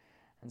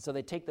 And so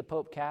they take the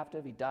Pope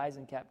captive. He dies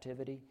in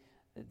captivity.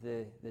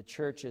 The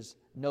church is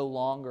no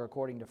longer,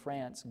 according to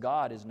France.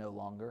 God is no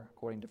longer,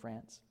 according to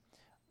France.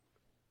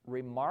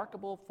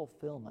 Remarkable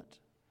fulfillment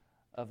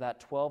of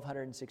that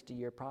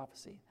 1,260-year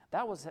prophecy.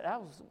 That was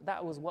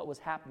what was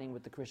happening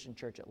with the Christian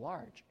church at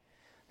large.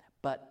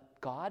 But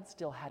God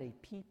still had a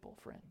people,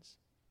 friends,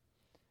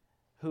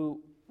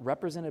 who,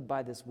 represented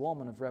by this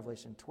woman of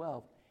Revelation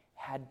 12,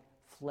 had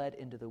fled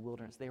into the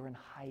wilderness. They were in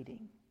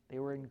hiding. They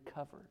were in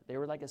cover. They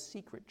were like a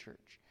secret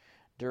church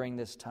during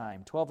this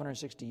time,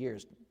 1,260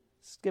 years.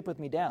 Skip with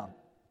me down.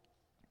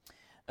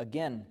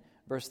 Again,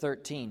 verse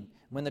 13.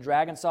 When the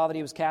dragon saw that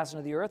he was cast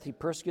into the earth, he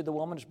persecuted the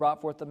woman which brought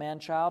forth the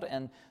man-child,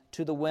 and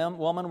to the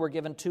woman were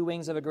given 2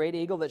 wings of a great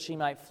eagle, that she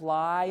might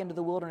fly into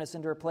the wilderness,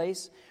 into her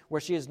place,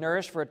 where she is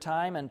nourished for a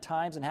time and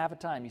times and half a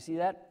time. You see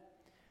that?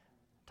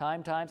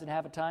 Time, times, and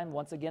half a time.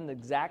 Once again, the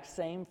exact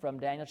same from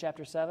Daniel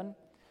chapter 7.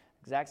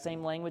 Exact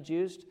same language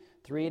used.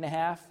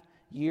 3.5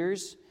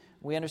 years.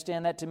 We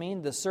understand that to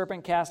mean the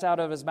serpent cast out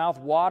of his mouth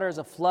water as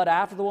a flood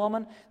after the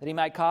woman, that he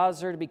might cause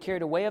her to be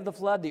carried away of the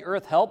flood. The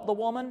earth helped the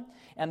woman,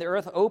 and the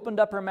earth opened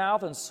up her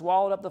mouth and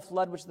swallowed up the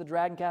flood which the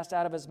dragon cast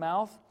out of his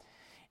mouth.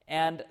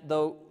 And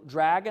the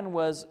dragon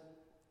was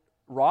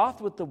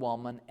wroth with the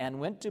woman and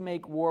went to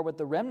make war with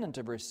the remnant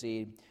of her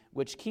seed,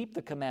 which keep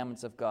the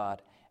commandments of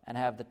God and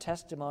have the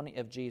testimony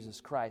of Jesus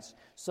Christ.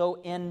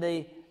 So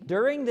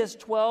during this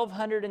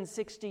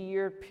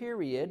 1,260-year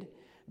period,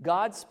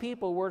 God's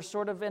people were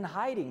sort of in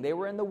hiding. They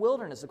were in the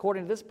wilderness,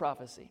 according to this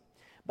prophecy.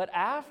 But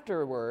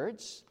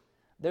afterwards,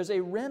 there's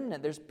a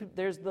remnant.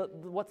 There's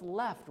what's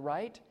left,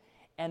 right?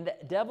 And the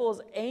devil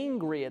is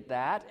angry at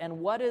that. And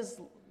what is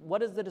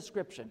the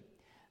description?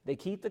 They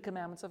keep the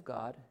commandments of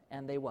God,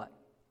 and they what?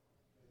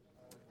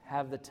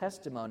 Have the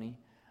testimony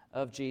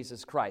of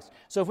Jesus Christ.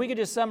 So if we could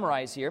just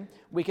summarize here,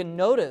 we can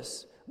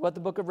notice what the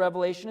book of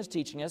Revelation is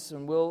teaching us,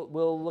 and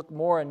we'll look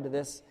more into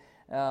this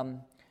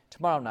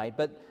tomorrow night.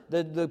 But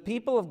the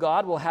people of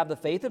God will have the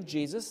faith of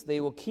Jesus. They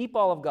will keep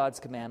all of God's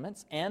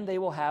commandments, and they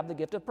will have the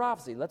gift of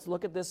prophecy. Let's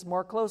look at this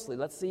more closely.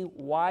 Let's see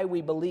why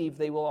we believe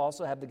they will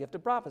also have the gift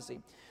of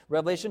prophecy.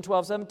 Revelation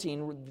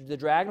 12:17, the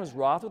dragon was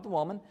wroth with the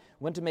woman,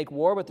 went to make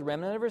war with the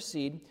remnant of her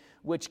seed,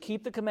 which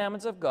keep the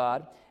commandments of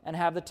God and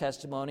have the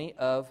testimony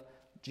of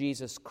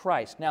Jesus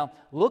Christ. Now,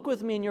 look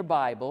with me in your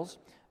Bibles.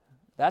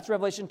 That's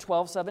Revelation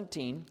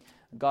 12:17.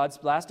 God's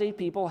last day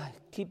people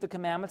keep the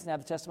commandments and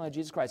have the testimony of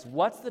Jesus Christ.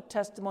 What's the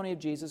testimony of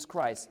Jesus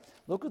Christ?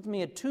 Look with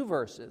me at 2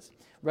 verses.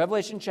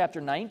 Revelation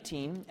chapter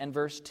 19 and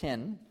verse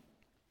 10.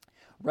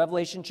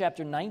 Revelation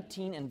chapter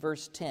 19 and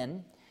verse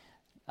 10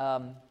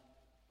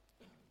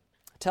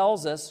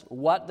 tells us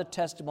what the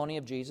testimony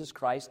of Jesus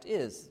Christ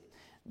is.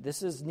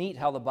 This is neat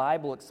how the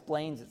Bible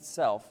explains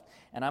itself.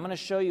 And I'm going to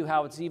show you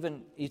how it's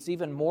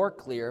even more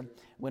clear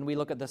when we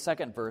look at the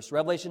second verse.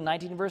 Revelation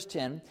 19 verse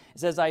 10, it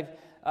says,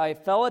 I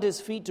fell at his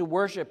feet to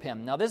worship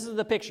him. Now this is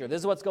the picture.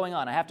 This is what's going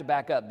on. I have to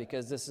back up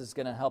because this is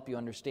going to help you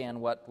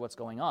understand what's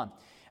going on.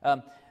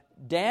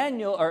 John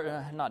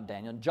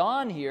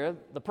here,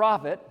 the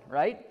prophet,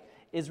 right,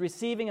 is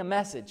receiving a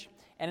message.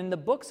 And in the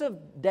books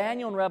of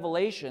Daniel and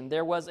Revelation,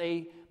 there was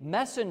a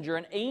messenger,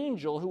 an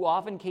angel, who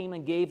often came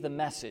and gave the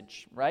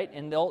message, right?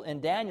 In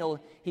Daniel,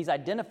 he's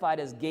identified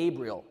as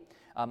Gabriel.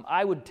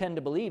 I would tend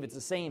to believe it's the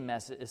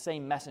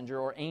same messenger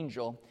or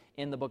angel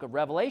in the book of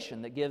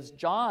Revelation that gives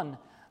John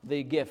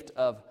the gift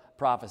of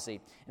prophecy.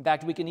 In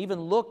fact, we can even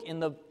look in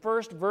the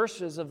first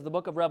verses of the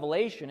book of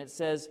Revelation. It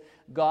says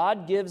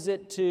God gives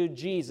it to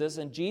Jesus,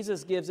 and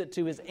Jesus gives it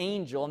to his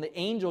angel, and the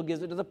angel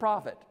gives it to the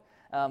prophet.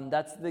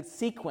 That's the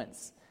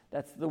sequence.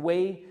 That's the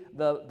way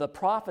the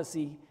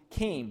prophecy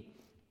came.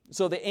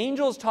 So the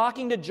angel is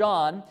talking to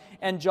John,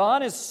 and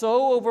John is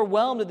so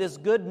overwhelmed with this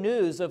good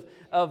news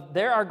of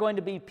there are going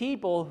to be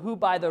people who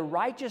by the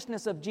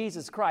righteousness of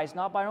Jesus Christ,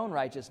 not by our own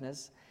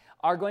righteousness,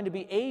 are going to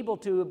be able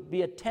to be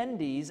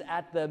attendees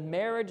at the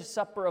marriage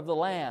supper of the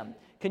Lamb.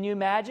 Can you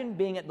imagine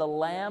being at the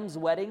Lamb's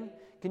wedding?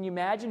 Can you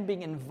imagine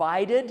being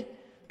invited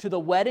to the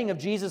wedding of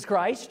Jesus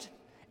Christ?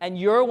 And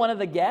you're one of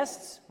the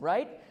guests,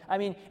 right? I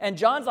mean, and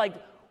John's like,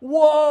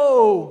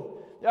 whoa!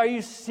 Are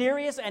you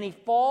serious? And he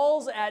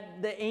falls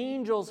at the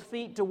angel's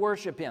feet to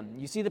worship him.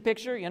 You see the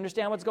picture? You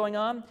understand what's going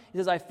on? He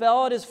says, I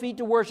fell at his feet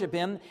to worship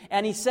him,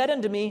 and he said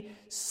unto me,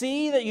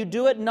 see that you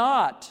do it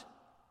not.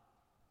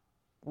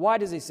 Why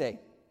does he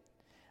say?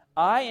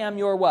 I am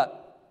your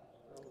what?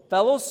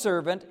 Fellow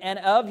servant, and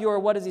of your,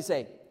 what does he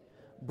say?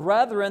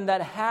 Brethren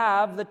that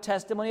have the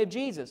testimony of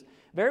Jesus.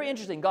 Very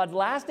interesting. God's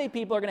last day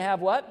people are going to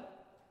have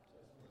what?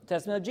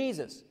 Testimony of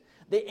Jesus.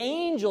 The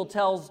angel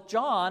tells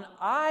John,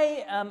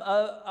 I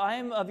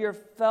am of your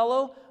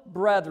fellow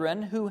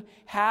brethren who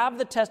have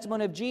the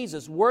testimony of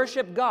Jesus.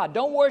 Worship God.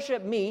 Don't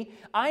worship me.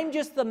 I'm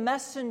just the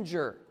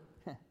messenger.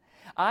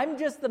 I'm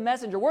just the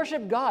messenger.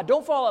 Worship God.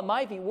 Don't fall at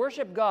my feet.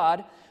 Worship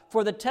God.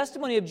 For the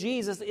testimony of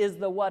Jesus is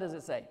the, what does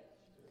it say?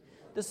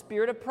 The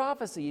spirit of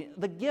prophecy,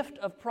 the gift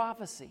of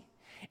prophecy.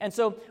 And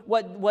so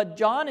what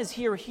John is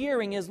here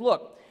hearing is,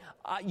 look,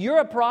 you're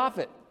a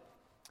prophet.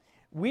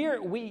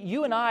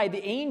 You and I,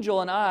 the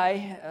angel and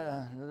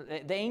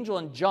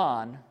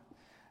John,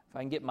 if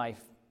I can get my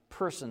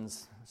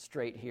persons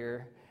straight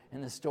here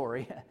in the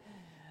story,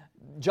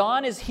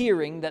 John is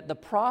hearing that the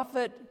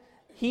prophet,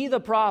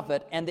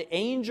 and the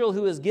angel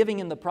who is giving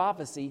him the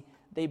prophecy,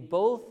 they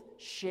both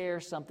share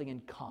something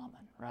in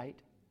common, right?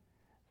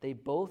 They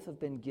both have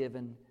been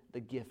given the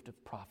gift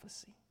of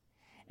prophecy.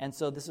 And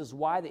so this is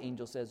why the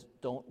angel says,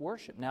 don't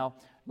worship. Now,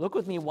 look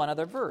with me one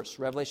other verse,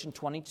 Revelation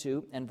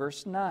 22 and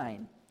verse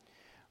 9.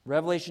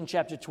 Revelation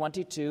chapter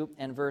 22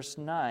 and verse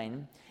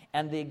 9,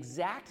 and the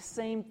exact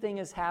same thing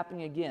is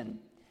happening again,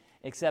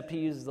 except he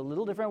uses a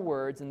little different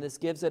words, and this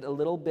gives it a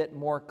little bit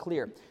more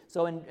clear.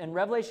 So in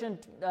Revelation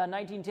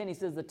 19:10, he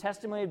says, the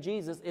testimony of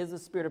Jesus is the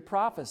spirit of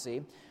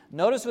prophecy.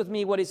 Notice with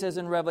me what he says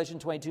in Revelation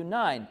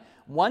 22:9.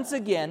 Once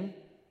again,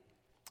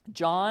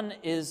 John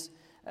is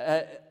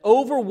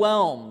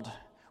overwhelmed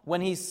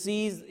when he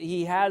hears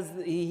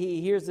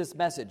this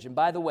message. And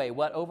by the way,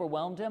 what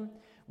overwhelmed him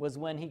was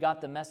when he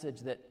got the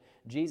message that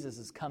Jesus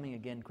is coming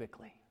again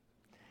quickly.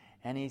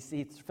 And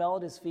he fell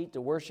at his feet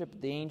to worship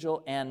the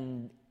angel,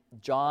 and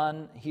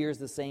John hears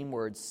the same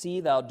words. See,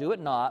 thou do it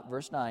not,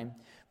 verse 9,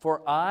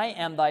 for I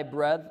am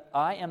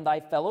thy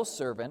fellow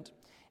servant,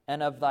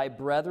 and of thy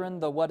brethren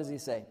the, what does he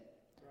say?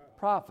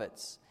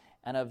 Prophets,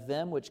 and of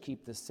them which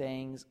keep the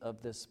sayings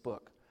of this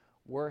book.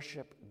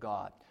 Worship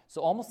God.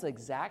 So almost the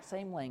exact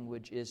same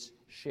language is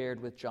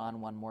shared with John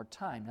one more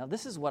time. Now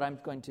this is what I'm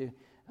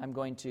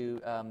going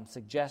to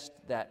suggest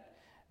that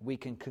we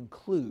can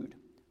conclude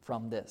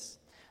from this.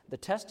 The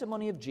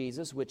testimony of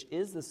Jesus, which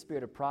is the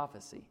spirit of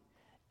prophecy,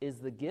 is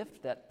the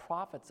gift that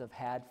prophets have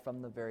had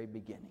from the very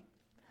beginning.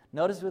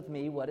 Notice with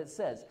me what it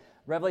says.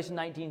 Revelation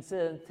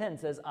 19:10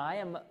 says, I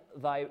am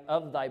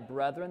of thy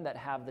brethren that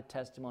have the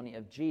testimony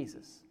of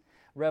Jesus.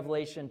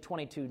 Revelation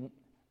 22,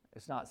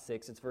 it's not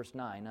 6, it's verse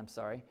 9, I'm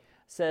sorry,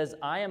 says,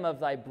 I am of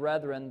thy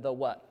brethren the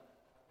what?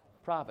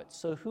 Prophets.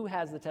 So who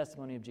has the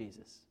testimony of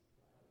Jesus?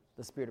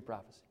 The spirit of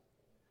prophecy.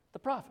 The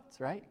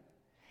prophets, right?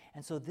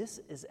 And so this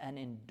is an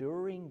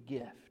enduring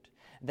gift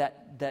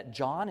that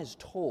John is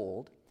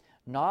told,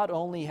 not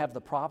only have the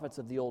prophets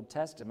of the Old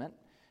Testament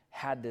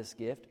had this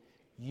gift,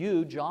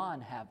 you, John,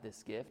 have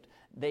this gift.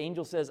 The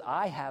angel says,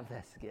 I have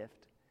this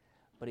gift.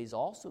 But he's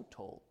also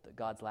told that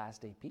God's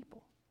last day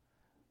people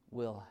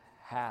will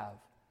have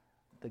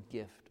the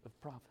gift of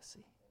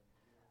prophecy.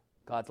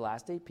 God's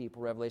last day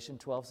people, Revelation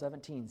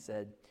 12:17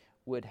 said,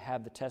 would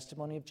have the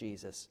testimony of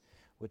Jesus,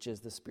 which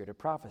is the spirit of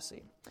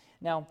prophecy.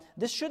 Now,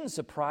 this shouldn't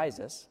surprise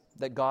us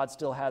that God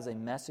still has a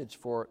message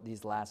for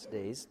these last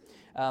days.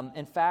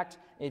 In fact,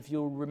 if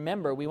you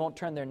remember, we won't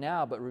turn there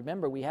now, but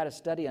remember we had a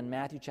study on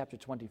Matthew chapter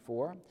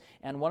 24,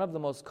 and one of the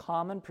most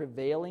common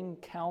prevailing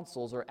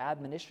counsels or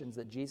admonitions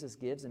that Jesus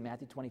gives in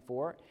Matthew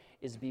 24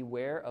 is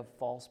beware of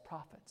false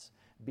prophets.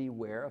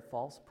 Beware of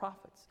false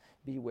prophets.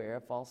 Beware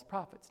of false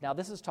prophets. Now,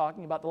 this is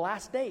talking about the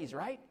last days,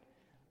 right?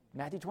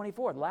 Matthew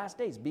 24, the last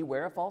days,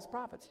 beware of false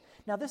prophets.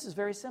 Now, this is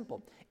very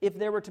simple. If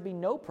there were to be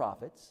no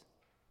prophets,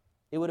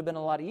 it would have been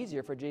a lot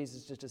easier for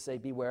Jesus just to say,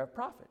 beware of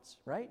prophets,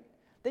 right?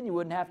 Then you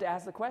wouldn't have to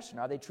ask the question,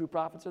 are they true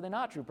prophets or are they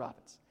not true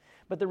prophets?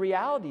 But the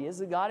reality is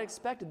that God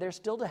expected there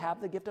still to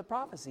have the gift of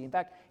prophecy. In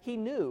fact, he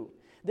knew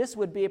this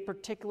would be a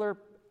particular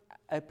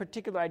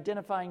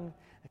identifying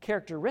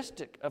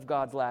characteristic of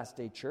God's last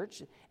day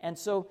church. And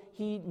so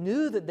he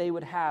knew that they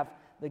would have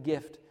the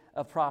gift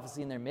of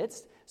prophecy in their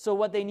midst. So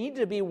what they needed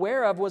to be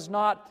aware of was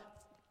not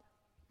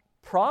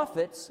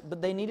prophets,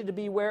 but they needed to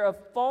beware of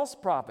false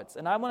prophets.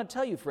 And I want to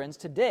tell you, friends,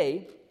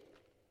 today,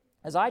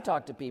 as I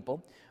talk to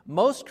people,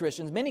 most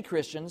Christians, many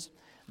Christians,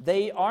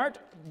 they aren't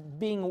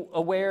being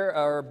aware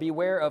or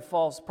beware of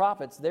false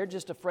prophets. They're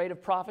just afraid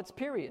of prophets,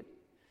 period.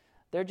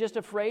 They're just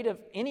afraid of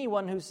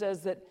anyone who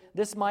says that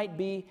this might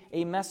be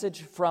a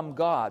message from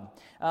God.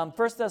 1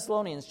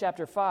 Thessalonians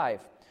chapter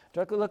 5.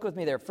 Look with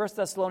me there. 1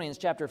 Thessalonians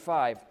chapter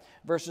 5,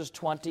 verses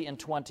 20 and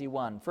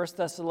 21. 1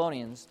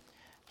 Thessalonians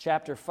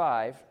chapter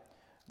 5,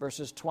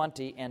 verses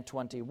 20 and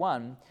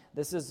 21.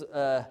 This is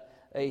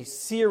a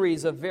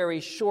series of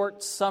very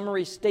short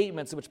summary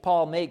statements which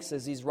Paul makes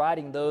as he's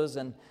writing those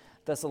in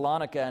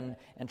Thessalonica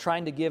and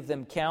trying to give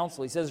them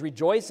counsel. He says,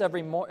 "Rejoice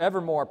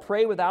evermore,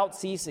 pray without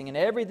ceasing, and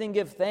everything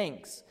give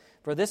thanks,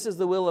 for this is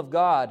the will of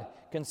God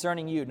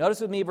concerning you."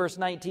 Notice with me verse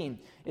 19.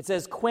 It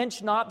says,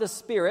 "Quench not the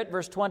spirit."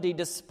 Verse 20,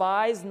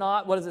 "Despise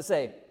not," what does it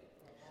say?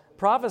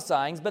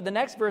 "Prophesying." But the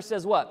next verse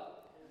says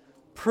what?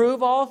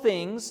 "Prove all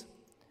things,"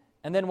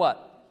 and then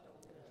what?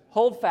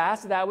 "Hold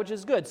fast to that which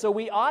is good." So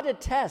we ought to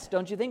test,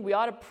 don't you think? We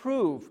ought to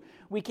prove.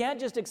 We can't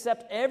just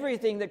accept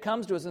everything that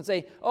comes to us and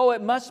say, "Oh,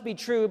 it must be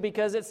true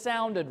because it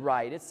sounded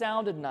right. It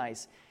sounded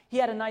nice. He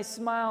had a nice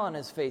smile on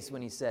his face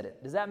when he said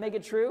it." Does that make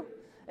it true?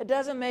 It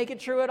doesn't make it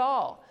true at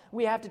all.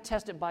 We have to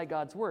test it by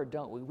God's word,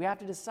 don't we? We have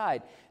to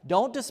decide.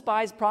 Don't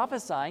despise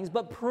prophesying,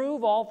 but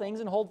prove all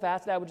things and hold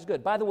fast to that which is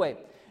good. By the way,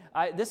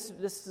 this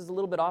is a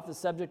little bit off the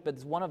subject, but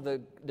it's one of the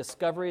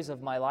discoveries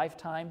of my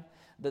lifetime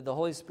that the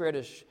Holy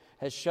Spirit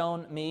has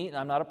shown me.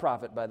 I'm not a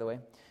prophet, by the way,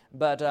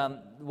 but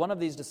one of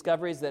these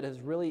discoveries that has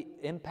really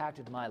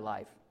impacted my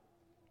life.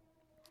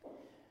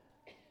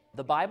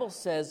 The Bible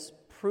says,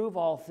 "Prove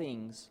all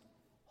things,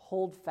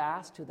 hold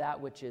fast to that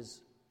which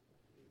is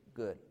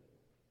good."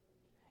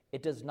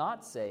 It does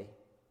not say,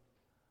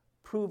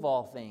 "Prove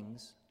all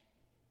things,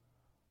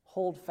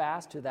 hold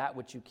fast to that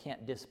which you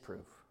can't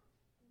disprove."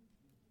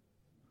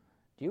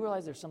 Do you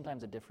realize there's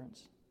sometimes a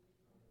difference?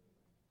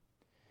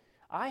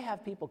 I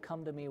have people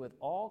come to me with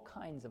all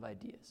kinds of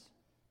ideas.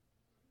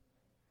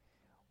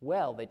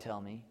 Well, they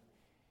tell me,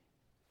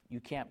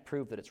 you can't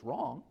prove that it's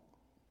wrong.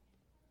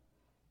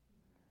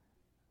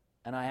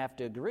 And I have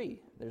to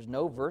agree. There's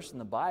no verse in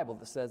the Bible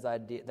that says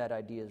that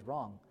idea is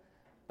wrong.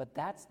 But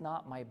that's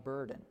not my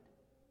burden.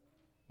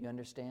 You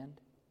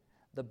understand?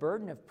 The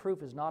burden of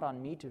proof is not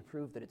on me to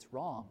prove that it's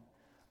wrong.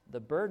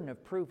 The burden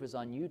of proof is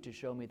on you to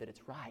show me that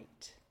it's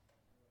right.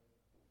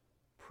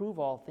 Prove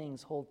all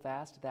things, hold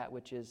fast to that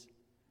which is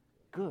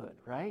good,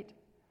 right?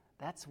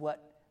 That's what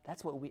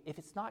we, if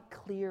it's not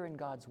clear in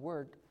God's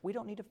word, we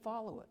don't need to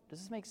follow it. Does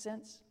this make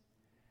sense?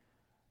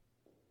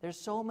 There's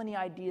so many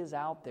ideas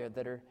out there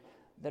that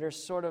are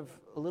sort of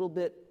a little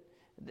bit,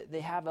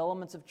 they have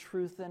elements of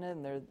truth in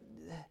it,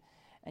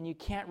 and you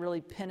can't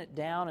really pin it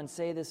down and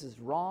say this is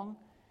wrong.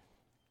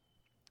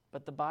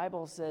 But the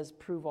Bible says,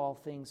 "Prove all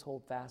things,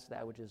 hold fast to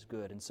that which is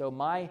good." And so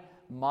my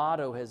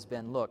motto has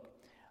been, look,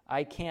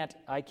 I can't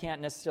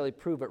necessarily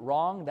prove it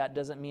wrong. That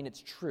doesn't mean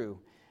it's true.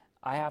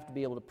 I have to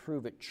be able to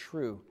prove it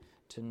true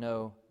to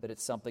know that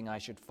it's something I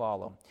should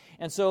follow.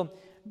 And so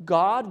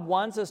God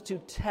wants us to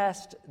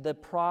test the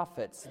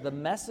prophets, the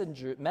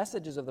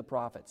messages of the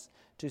prophets,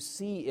 to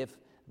see if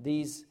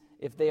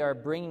they are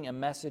bringing a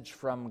message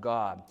from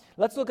God.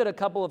 Let's look at a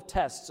couple of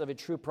tests of a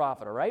true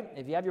prophet, all right?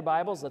 If you have your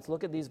Bibles, let's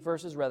look at these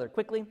verses rather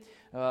quickly.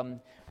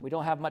 We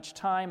don't have much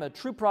time. A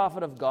true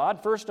prophet of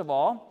God, first of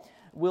all,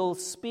 will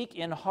speak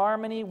in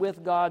harmony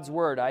with God's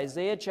word.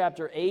 Isaiah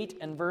chapter 8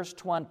 and verse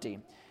 20.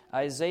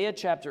 Isaiah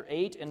chapter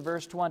 8 and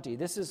verse 20.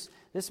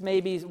 This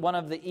may be one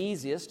of the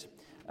easiest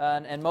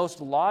and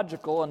most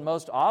logical and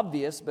most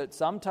obvious, but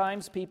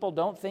sometimes people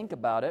don't think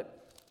about it.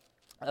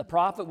 A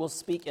prophet will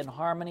speak in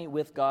harmony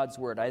with God's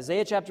word.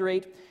 Isaiah chapter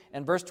 8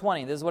 and verse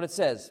 20, this is what it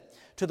says.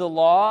 "To the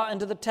law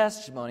and to the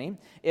testimony,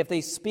 if they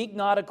speak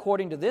not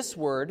according to this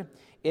word,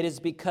 it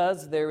is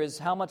because there is"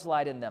 how much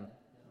light in them?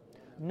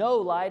 No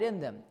light in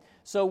them.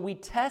 So we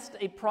test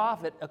a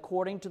prophet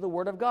according to the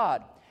word of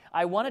God.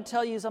 I want to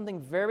tell you something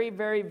very,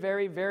 very,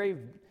 very, very,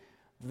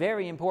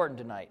 very important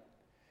tonight.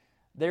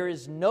 There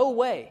is no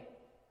way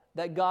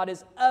that God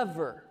is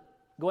ever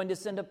going to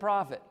send a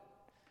prophet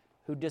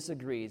who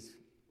disagrees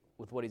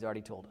with what he's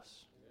already told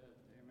us.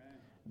 Amen.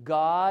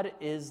 God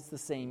is the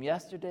same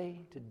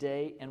yesterday,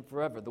 today, and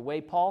forever. The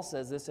way Paul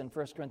says this in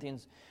 1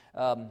 Corinthians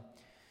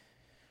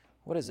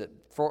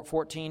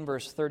 14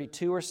 verse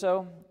 32 or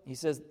so, he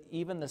says,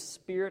 even the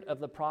spirit of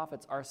the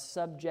prophets are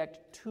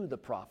subject to the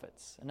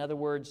prophets. In other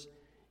words,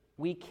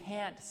 we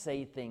can't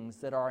say things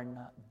that are in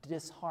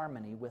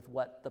disharmony with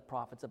what the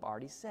prophets have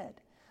already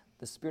said.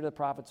 The spirit of the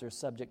prophets are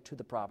subject to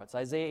the prophets.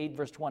 Isaiah 8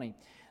 verse 20,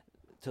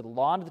 "To the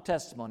law and to the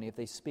testimony, if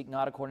they speak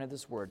not according to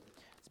this word,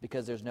 it's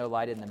because there's no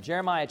light in them."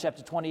 Jeremiah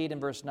chapter 28 and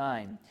verse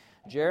 9.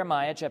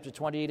 Jeremiah chapter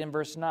 28 and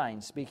verse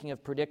 9, speaking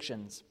of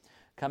predictions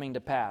coming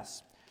to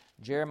pass.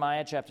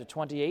 Jeremiah chapter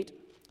 28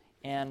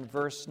 and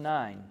verse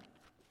 9.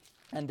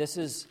 And this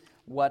is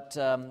what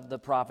the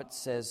prophet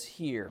says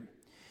here.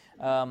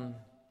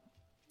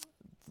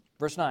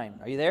 Verse 9.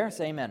 Are you there?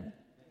 Say amen.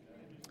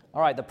 All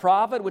right. "The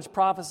prophet which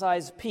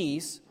prophesies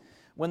peace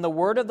When the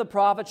word of the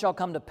prophet shall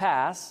come to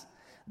pass,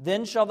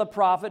 then shall the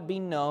prophet be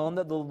known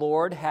that the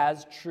Lord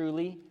has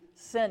truly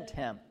sent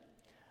him.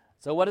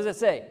 So what does it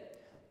say?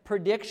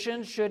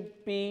 Predictions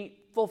should be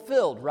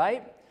fulfilled,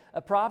 right?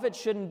 A prophet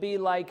shouldn't be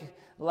like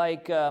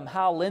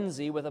Hal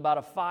Lindsey with about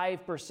a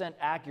 5%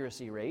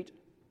 accuracy rate,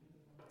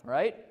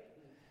 right?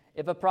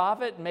 If a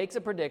prophet makes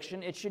a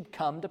prediction, it should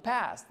come to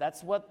pass.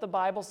 That's what the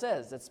Bible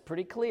says. That's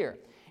pretty clear.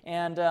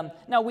 And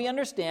now we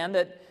understand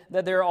that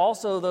there are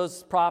also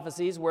those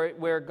prophecies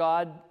where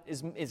God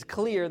is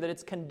clear that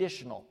it's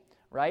conditional,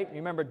 right?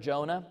 Remember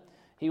Jonah?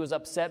 He was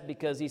upset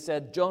because he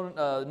said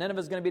Nineveh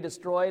is going to be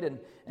destroyed, and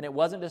it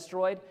wasn't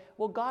destroyed.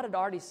 Well, God had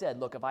already said,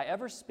 look, if I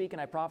ever speak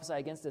and I prophesy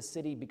against this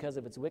city because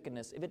of its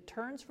wickedness, if it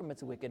turns from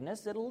its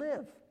wickedness, it'll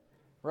live,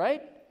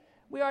 right?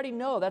 We already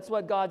know that's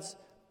what God's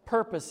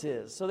purpose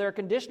is. So there are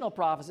conditional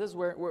prophecies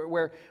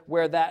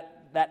where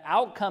that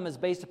outcome is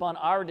based upon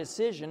our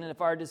decision, and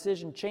if our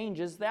decision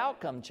changes, the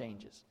outcome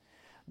changes.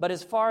 But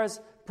as far as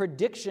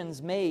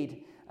predictions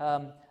made,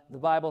 the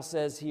Bible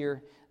says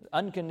here,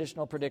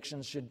 unconditional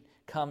predictions should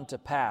come to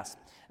pass.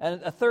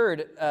 And a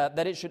third,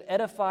 that it should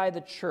edify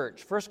the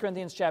church. 1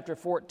 Corinthians chapter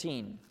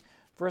 14.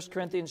 1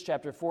 Corinthians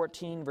chapter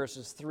 14,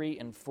 verses 3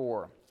 and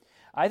 4.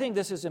 I think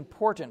this is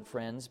important,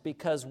 friends,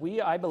 because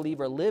I believe,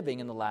 are living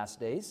in the last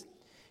days.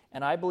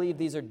 And I believe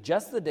these are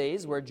just the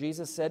days where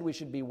Jesus said we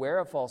should beware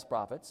of false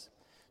prophets.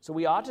 So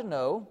we ought to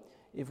know,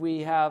 if we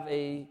have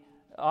an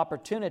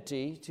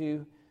opportunity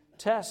to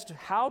test,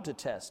 how to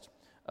test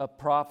a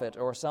prophet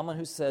or someone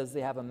who says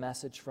they have a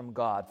message from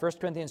God. 1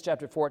 Corinthians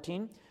chapter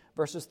 14,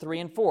 verses 3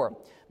 and 4.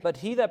 But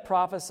he that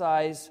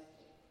prophesies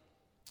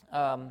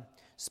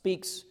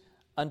speaks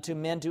unto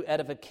men to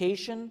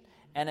edification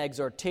and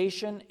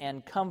exhortation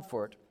and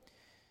comfort.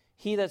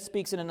 He that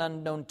speaks in an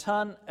unknown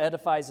tongue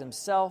edifies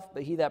himself,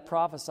 but he that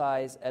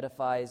prophesies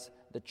edifies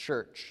the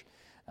church.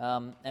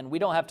 And we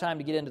don't have time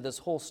to get into this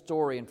whole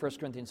story in 1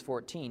 Corinthians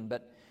 14,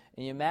 but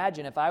you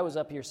imagine if I was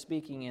up here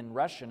speaking in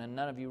Russian and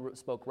none of you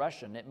spoke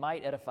Russian, it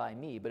might edify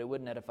me, but it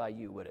wouldn't edify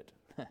you, would it?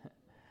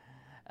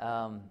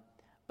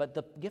 But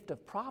the gift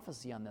of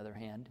prophecy, on the other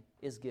hand,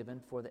 is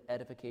given for the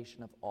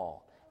edification of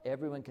all.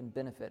 Everyone can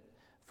benefit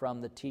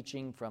from the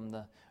teaching, from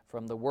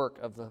the work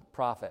of the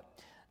prophet.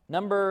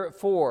 Number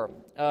 4,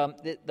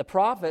 the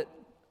prophet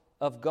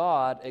of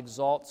God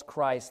exalts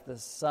Christ, the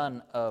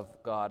Son of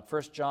God.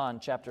 1 John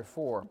chapter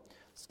 4.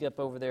 Skip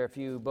over there a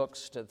few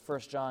books to 1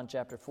 John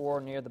chapter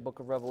 4, near the book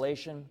of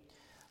Revelation,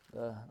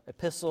 the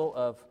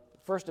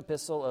first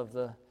epistle of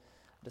the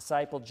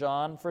disciple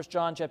John. 1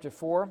 John chapter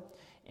 4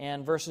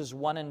 and verses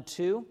 1 and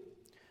 2.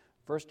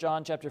 1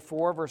 John chapter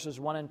 4, verses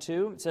 1 and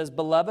 2. It says,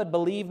 Beloved,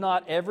 believe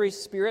not every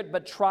spirit,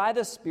 but try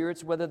the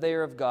spirits whether they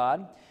are of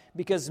God,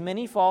 because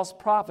many false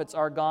prophets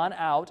are gone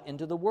out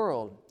into the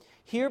world.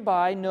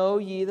 Hereby know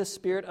ye the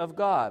Spirit of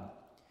God.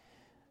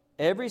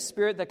 Every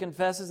spirit that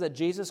confesses that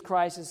Jesus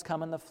Christ is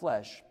come in the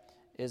flesh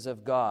is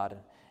of God.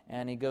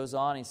 And he goes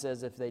on, he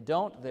says, if they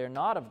don't, they're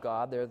not of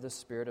God, they're the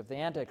spirit of the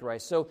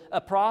Antichrist. So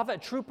a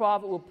true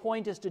prophet will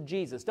point us to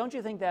Jesus. Don't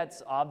you think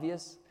that's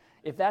obvious?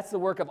 If that's the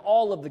work of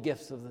all of the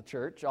gifts of the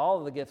church, all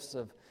of the gifts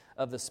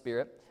of the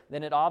Spirit,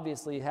 then it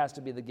obviously has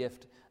to be the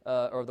gift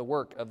or the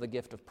work of the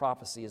gift of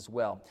prophecy as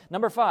well.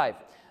 Number 5,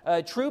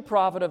 a true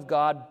prophet of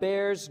God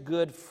bears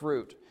good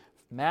fruit.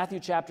 Matthew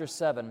chapter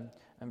 7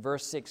 and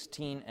verse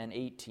 16 and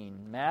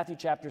 18. Matthew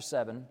chapter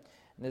 7, and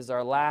this is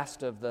our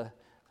last of the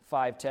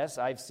 5 tests.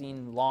 I've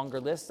seen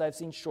longer lists, I've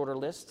seen shorter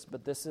lists,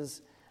 but this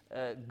is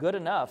good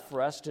enough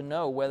for us to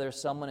know whether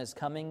someone is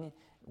coming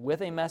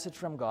with a message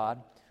from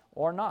God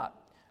or not.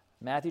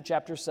 Matthew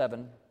chapter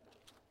 7,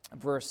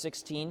 verse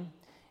 16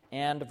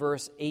 and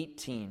verse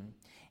 18.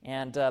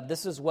 And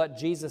this is what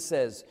Jesus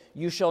says.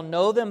 You shall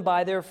know them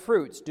by their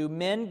fruits. Do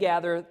men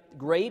gather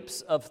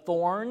grapes of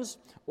thorns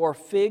or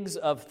figs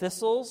of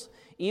thistles?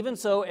 Even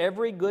so,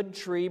 every good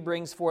tree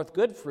brings forth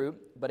good fruit,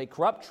 but a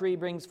corrupt tree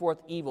brings forth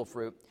evil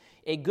fruit.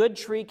 A good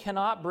tree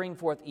cannot bring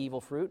forth evil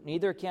fruit,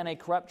 neither can a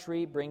corrupt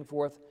tree bring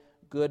forth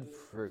good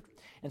fruit.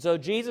 And so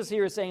Jesus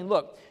here is saying,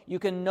 look, you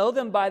can know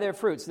them by their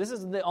fruits. This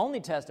isn't the only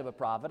test of a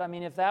prophet. I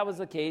mean, if that was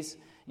the case,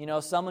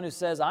 someone who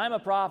says, I'm a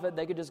prophet,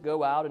 they could just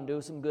go out and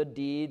do some good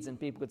deeds, and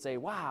people could say,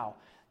 wow,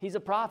 he's a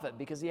prophet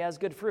because he has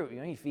good fruit.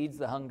 He feeds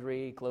the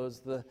hungry,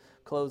 clothes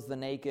the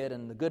naked,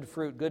 and the good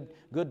fruit,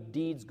 good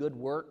deeds, good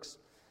works.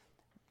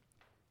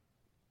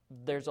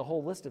 There's a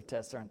whole list of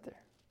tests, aren't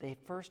there? They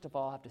first of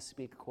all have to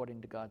speak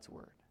according to God's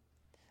word.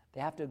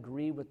 They have to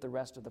agree with the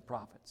rest of the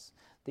prophets.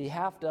 They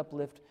have to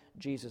uplift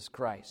Jesus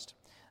Christ.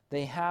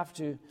 They have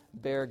to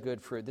bear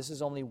good fruit. This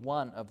is only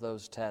one of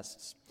those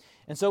tests.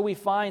 And so we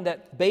find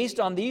that based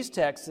on these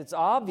texts, it's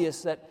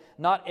obvious that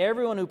not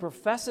everyone who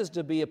professes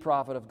to be a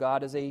prophet of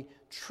God is a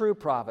true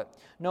prophet.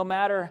 No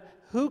matter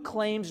who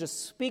claims to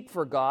speak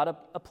for God,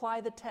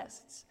 apply the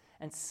tests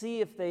and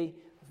see if they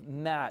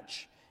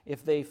match.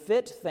 If they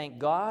fit, thank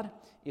God.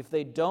 If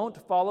they don't,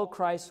 follow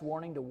Christ's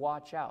warning to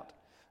watch out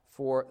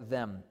for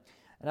them.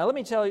 Now let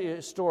me tell you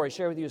a story,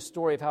 share with you a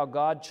story of how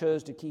God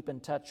chose to keep in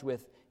touch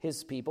with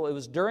his people. It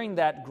was during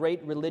that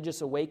great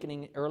religious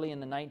awakening early in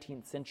the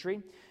 19th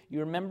century.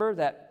 You remember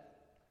that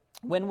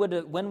when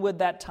would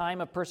that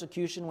time of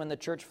persecution, when the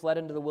church fled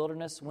into the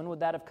wilderness, when would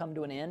that have come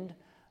to an end?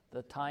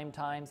 The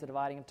times, the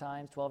dividing of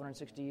times,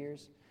 1,260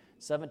 years,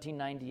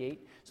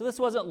 1798. So this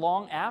wasn't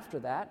long after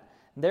that.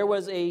 There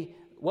was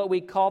what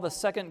we call the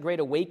Second Great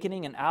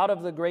Awakening, and out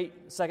of the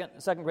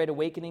Second Great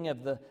Awakening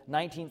of the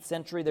 19th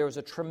century, there was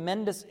a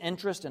tremendous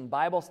interest in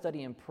Bible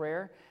study and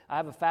prayer. I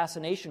have a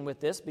fascination with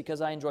this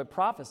because I enjoy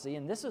prophecy,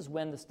 and this is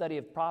when the study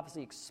of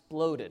prophecy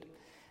exploded.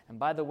 And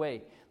by the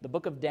way, the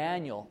book of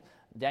Daniel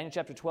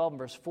chapter 12 and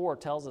verse 4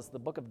 tells us the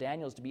book of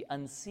Daniel is to be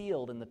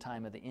unsealed in the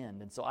time of the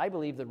end. And so I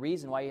believe the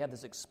reason why you have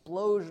this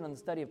explosion in the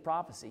study of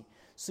prophecy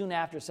soon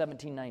after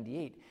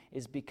 1798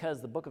 is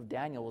because the book of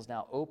Daniel was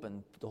now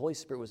open. The Holy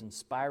Spirit was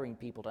inspiring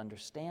people to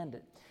understand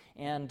it.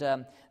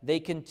 And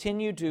they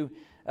continued to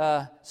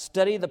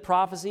study the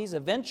prophecies.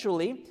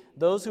 Eventually,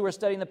 those who were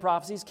studying the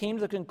prophecies came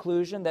to the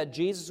conclusion that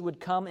Jesus would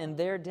come in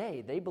their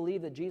day. They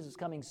believed that Jesus was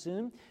coming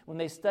soon. When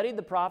they studied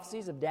the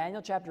prophecies of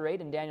Daniel chapter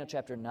 8 and Daniel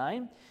chapter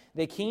 9,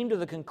 they came to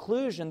the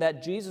conclusion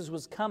that Jesus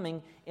was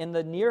coming in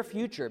the near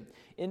future.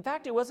 In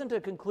fact, it wasn't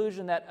a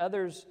conclusion that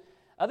others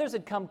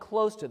had come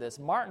close to this.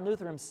 Martin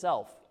Luther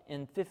himself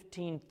in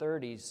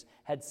 1530s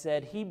had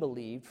said he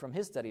believed from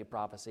his study of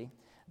prophecy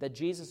that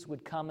Jesus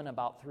would come in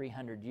about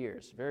 300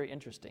 years. Very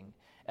interesting.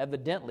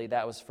 Evidently,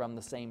 that was from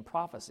the same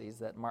prophecies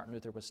that Martin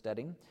Luther was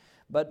studying.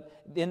 But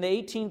in the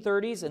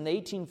 1830s and the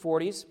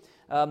 1840s,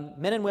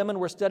 men and women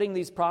were studying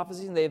these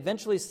prophecies, and they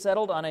eventually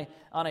settled on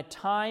a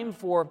time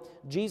for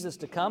Jesus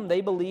to come.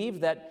 They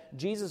believed that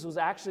Jesus was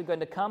actually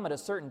going to come at a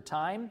certain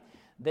time.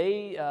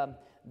 We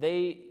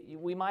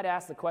might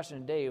ask the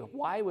question today,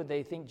 why would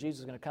they think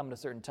Jesus was going to come at a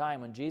certain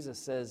time when Jesus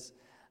says,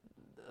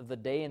 the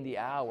day and the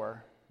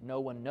hour no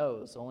one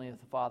knows, only the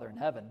Father in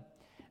heaven?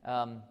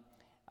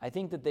 I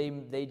think that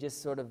they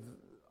just sort of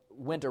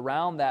went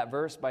around that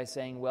verse by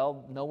saying,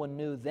 well, no one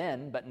knew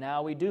then, but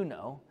now we do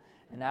know,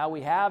 and now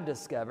we have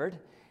discovered.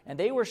 And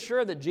they were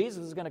sure that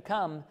Jesus was going to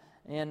come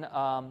in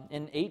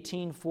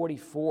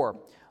 1844.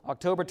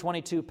 October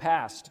 22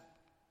 passed,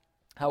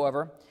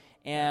 however,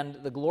 and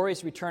the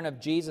glorious return of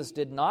Jesus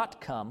did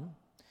not come.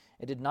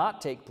 It did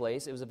not take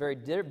place. It was a very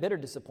bitter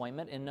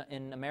disappointment.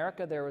 In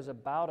America, there was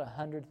about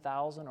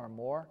 100,000 or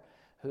more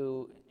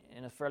who,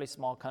 in a fairly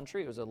small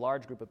country, it was a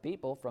large group of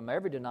people from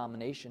every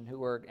denomination who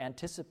were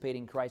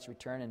anticipating Christ's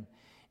return in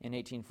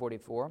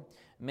 1844.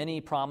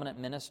 Many prominent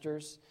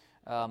ministers,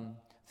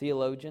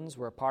 theologians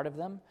were a part of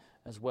them,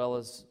 as well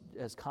as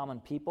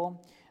common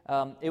people.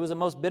 It was a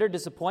most bitter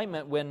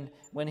disappointment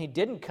when he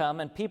didn't come,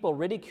 and people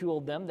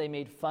ridiculed them. They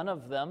made fun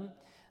of them.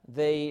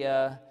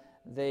 They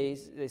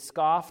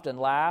scoffed and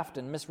laughed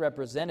and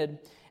misrepresented.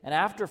 And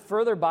after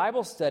further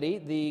Bible study,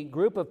 the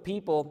group of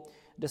people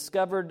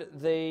discovered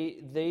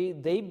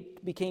they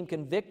became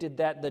convicted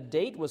that the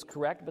date was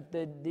correct, but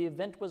the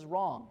event was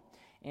wrong.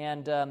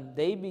 And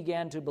they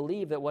began to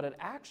believe that what had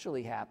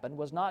actually happened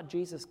was not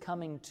Jesus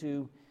coming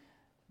to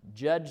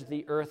judge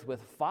the earth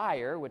with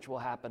fire, which will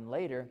happen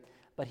later,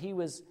 but he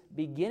was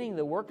beginning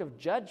the work of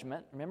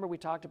judgment. Remember we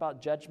talked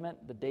about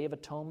judgment, the Day of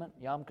Atonement,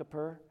 Yom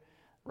Kippur,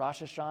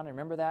 Rosh Hashanah.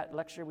 Remember that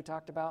lecture we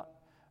talked about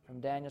from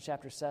Daniel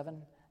chapter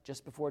 7?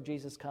 Just before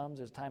Jesus comes,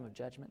 there's a time of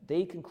judgment.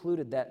 They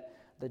concluded that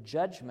the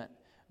judgment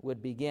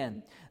would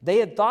begin. They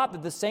had thought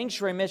that the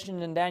sanctuary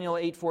mentioned in Daniel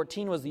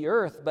 8:14 was the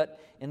earth,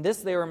 but in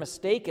this they were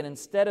mistaken.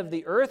 Instead of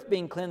the earth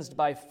being cleansed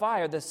by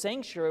fire, the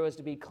sanctuary was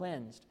to be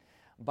cleansed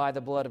by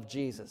the blood of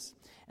Jesus.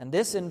 And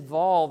this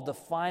involved the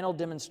final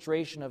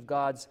demonstration of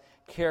God's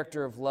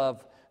character of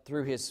love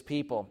through his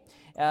people.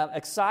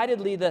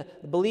 Excitedly, the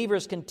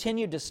believers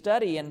continued to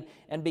study and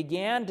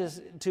began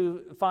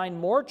to find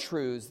more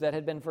truths that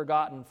had been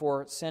forgotten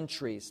for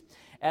centuries.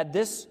 At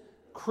this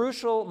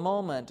crucial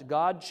moment,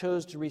 God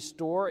chose to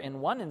restore,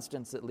 in one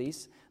instance at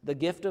least, the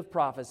gift of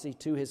prophecy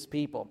to his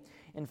people.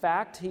 In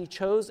fact, he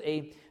chose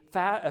a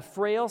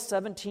frail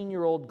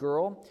 17-year-old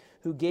girl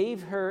who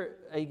gave her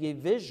a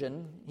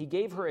vision. He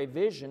gave her a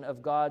vision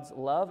of God's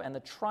love and the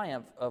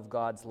triumph of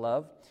God's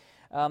love.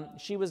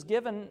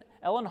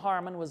 Ellen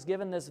Harmon was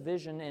given this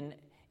vision in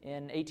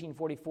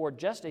 1844,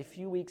 just a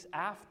few weeks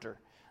after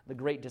the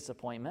Great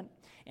Disappointment.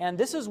 And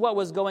this is what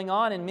was going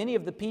on in many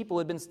of the people who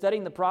had been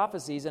studying the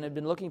prophecies and had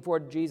been looking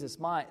forward to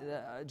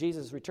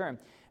Jesus' return.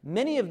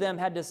 Many of them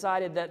had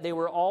decided that they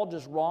were all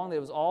just wrong, it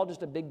was all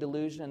just a big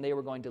delusion, and they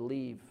were going to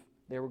leave.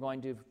 They were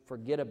going to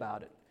forget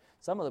about it.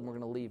 Some of them were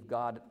going to leave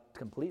God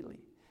completely.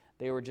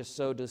 They were just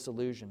so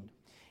disillusioned.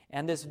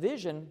 And this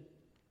vision,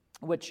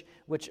 which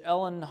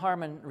Ellen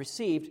Harmon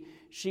received,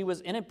 she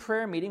was in a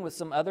prayer meeting with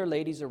some other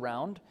ladies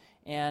around,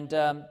 and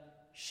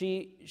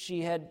she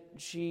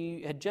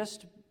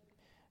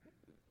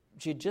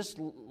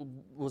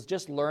was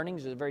just learning.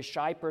 She was a very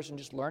shy person,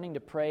 just learning to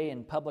pray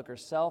in public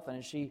herself. And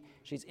as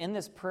she's in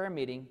this prayer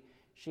meeting,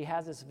 she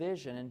has this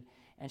vision,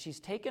 and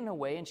she's taken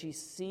away, and she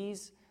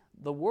sees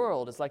the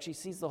world. It's like she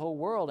sees the whole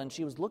world, and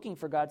she was looking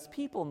for God's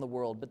people in the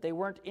world, but they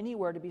weren't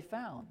anywhere to be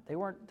found. They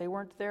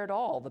weren't there at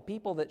all. The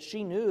people that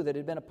she knew that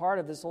had been a part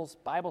of this whole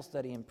Bible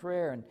study and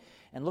prayer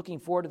and looking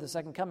forward to the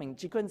second coming,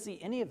 she couldn't see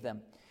any of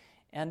them.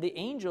 And the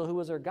angel who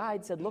was her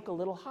guide said, "Look a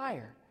little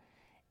higher."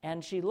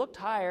 And she looked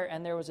higher,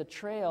 and there was a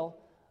trail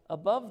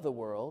above the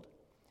world,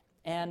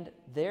 and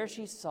there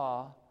she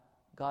saw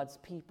God's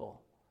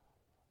people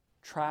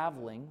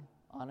traveling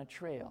on a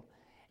trail.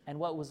 And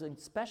what was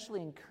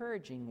especially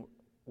encouraging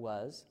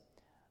was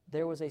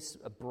there was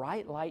a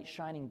bright light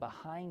shining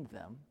behind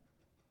them.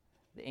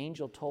 The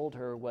angel told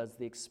her was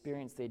the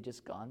experience they'd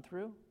just gone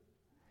through.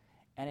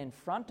 And in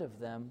front of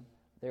them,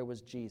 there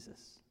was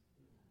Jesus.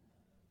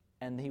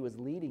 And he was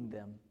leading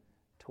them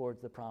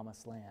towards the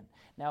promised land.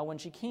 Now, when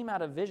she came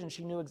out of vision,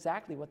 she knew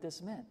exactly what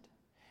this meant.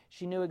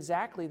 She knew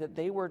exactly that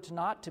they were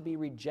not to be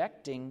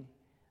rejecting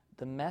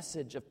the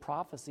message of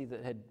prophecy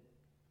that had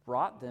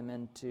brought them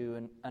into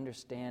an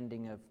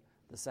understanding of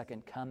the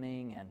second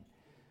coming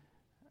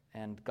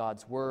and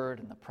God's word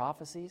and the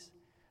prophecies.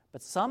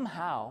 But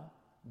somehow,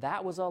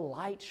 that was a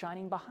light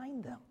shining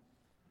behind them.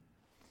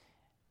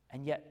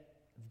 And yet,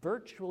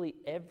 virtually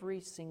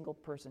every single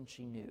person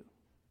she knew,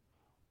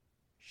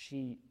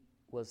 she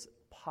was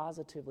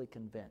positively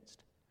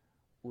convinced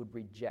would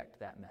reject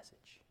that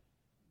message.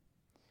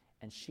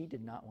 And she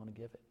did not want to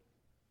give it.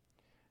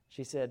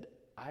 She said,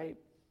 I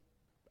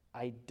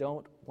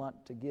don't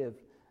want to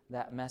give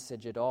that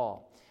message at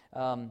all.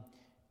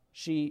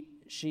 She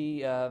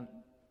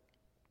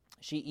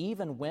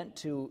even went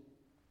to,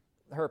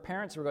 her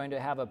parents were going to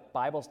have a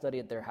Bible study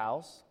at their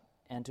house,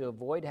 and to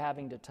avoid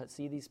having to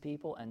see these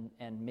people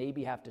and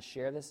maybe have to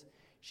share this,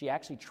 she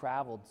actually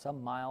traveled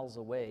some miles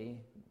away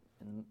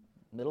in the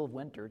middle of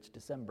winter. It's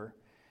December,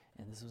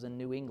 and this was in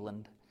New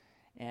England.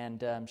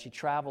 And she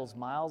travels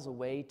miles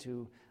away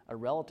to a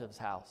relative's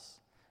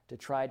house to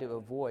try to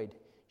avoid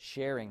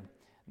sharing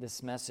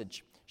this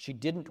message. She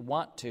didn't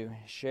want to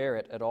share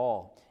it at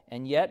all.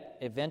 And yet,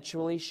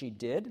 eventually she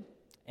did.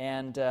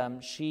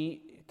 And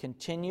she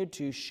continued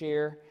to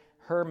share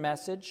her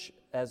message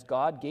as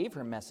God gave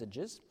her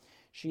messages.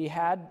 She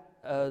had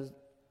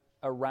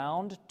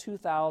around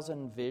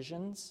 2,000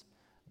 visions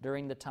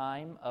during the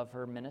time of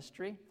her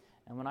ministry.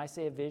 And when I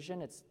say a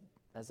vision, it's,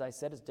 as I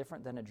said, it's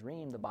different than a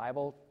dream. The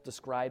Bible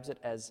describes it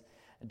as,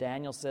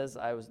 Daniel says,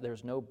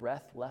 there's no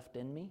breath left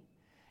in me.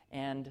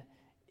 And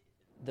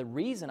the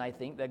reason I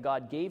think that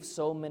God gave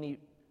so many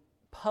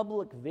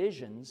public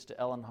visions to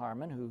Ellen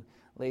Harmon, who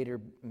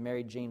later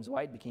married James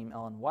White, became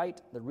Ellen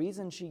White, the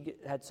reason she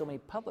had so many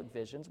public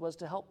visions was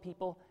to help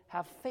people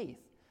have faith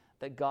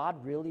that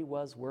God really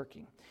was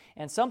working.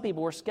 And some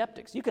people were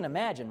skeptics. You can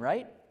imagine,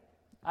 right?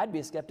 I'd be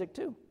a skeptic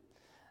too.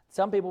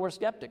 Some people were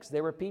skeptics.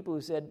 There were people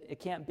who said, it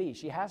can't be.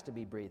 She has to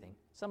be breathing.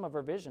 Some of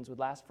her visions would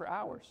last for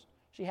hours.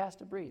 She has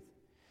to breathe.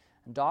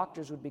 And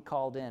doctors would be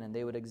called in, and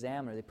they would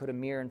examine her. They put a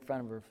mirror in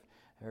front of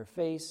her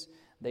face.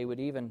 They would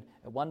even,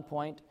 at one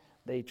point,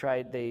 they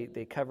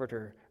covered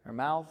her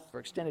mouth for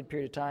an extended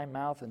period of time,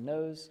 mouth and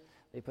nose.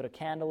 They put a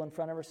candle in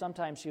front of her.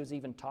 Sometimes she was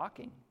even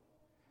talking.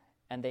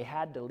 And they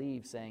had to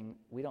leave saying,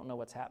 we don't know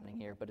what's happening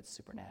here, but it's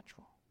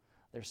supernatural.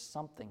 There's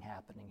something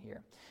happening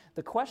here.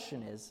 The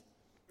question is,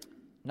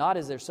 not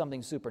is there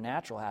something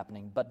supernatural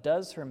happening, but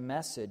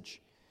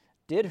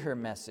did her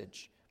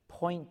message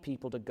point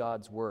people to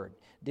God's word?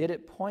 Did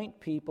it point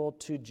people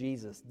to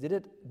Jesus? Did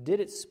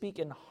it speak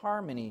in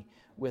harmony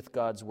with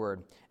God's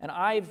word? And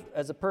I've,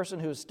 as a person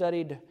who has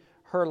studied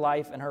her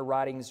life and her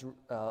writings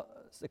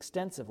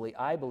extensively,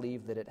 I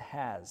believe that it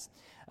has.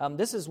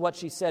 This is what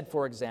she said,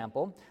 for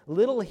example.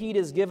 Little heed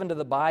is given to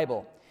the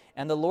Bible,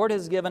 and the Lord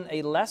has given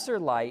a lesser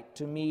light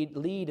to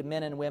lead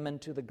men and women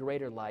to the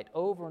greater light.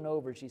 Over and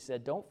over she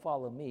said, don't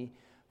follow me,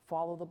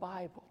 follow the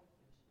Bible.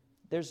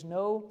 There's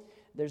no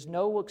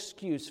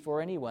excuse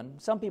for anyone.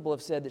 Some people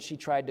have said that she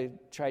tried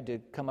to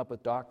come up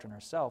with doctrine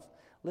herself.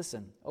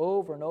 Listen,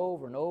 over and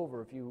over and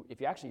over, if you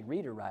actually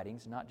read her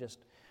writings, not just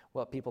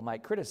what people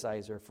might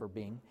criticize her for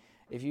being,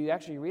 if you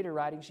actually read her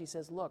writings, she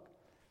says, look,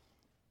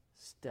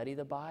 study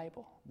the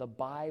Bible. The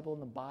Bible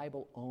and the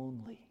Bible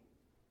only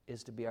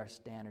is to be our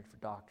standard for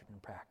doctrine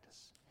and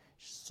practice.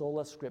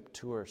 Sola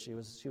Scriptura. She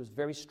was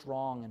very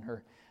strong in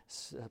her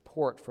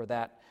support for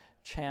that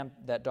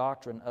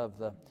doctrine of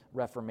the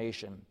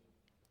Reformation.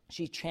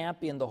 She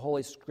championed the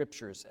Holy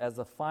Scriptures as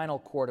the final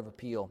court of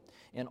appeal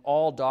in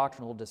all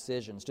doctrinal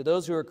decisions. To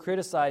those who are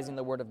criticizing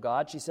the Word of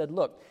God, she said,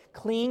 look,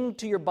 cling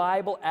to your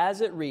Bible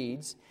as it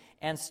reads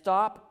and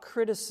stop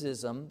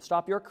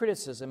your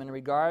criticism in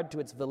regard to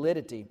its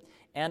validity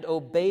and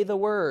obey the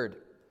Word,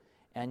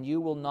 and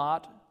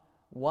not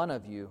one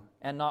of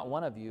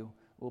you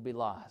will be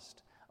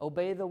lost.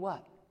 Obey the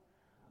what?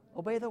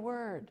 Obey the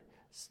Word.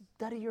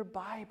 Study your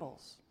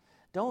Bibles.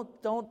 Don't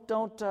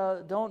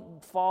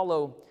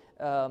follow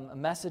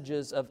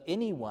messages of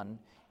anyone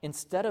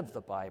instead of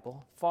the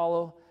Bible.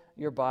 Follow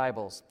your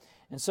Bibles.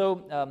 And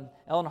so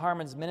Ellen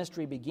Harmon's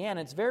ministry began.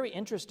 It's very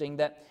interesting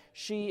that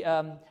she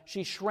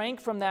shrank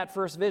from that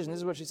first vision. This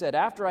is what she said.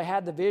 After I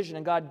had the vision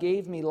and God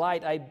gave me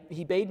light,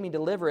 He bade me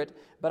deliver it,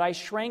 but I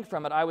shrank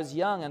from it. I was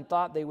young and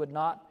thought they would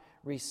not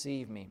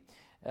receive me.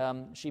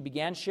 She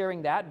began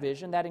sharing that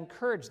vision. That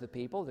encouraged the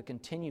people to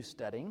continue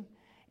studying.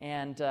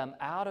 And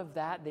out of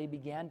that, they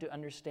began to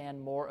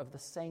understand more of the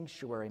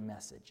sanctuary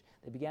message.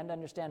 They began to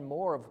understand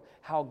more of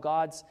how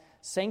God's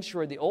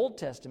sanctuary, the Old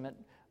Testament,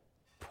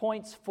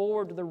 points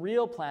forward to the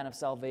real plan of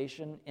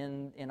salvation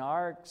in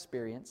our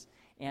experience,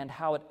 and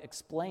how it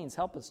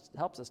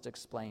helps us to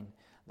explain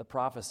the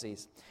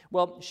prophecies.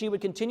 Well, she would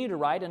continue to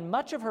write, and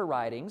much of her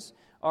writings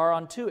are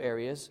on two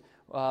areas.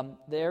 The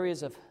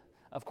areas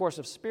of course,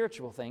 of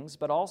spiritual things,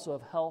 but also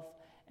of health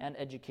and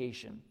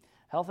education.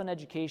 Health and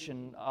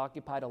education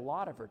occupied a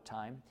lot of her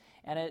time,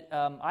 and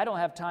I don't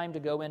have time to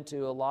go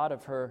into a lot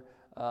of her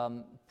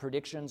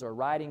predictions or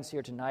writings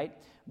here tonight,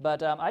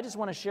 but I just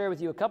want to share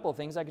with you a couple of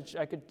things. I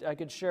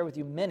could share with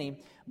you many,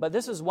 but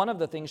this is one of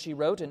the things she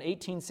wrote in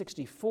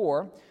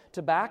 1864.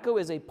 Tobacco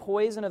is a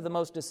poison of the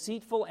most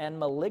deceitful and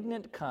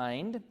malignant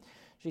kind.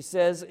 She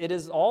says, it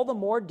is all the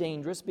more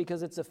dangerous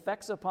because its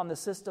effects upon the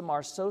system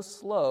are so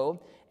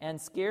slow and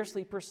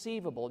scarcely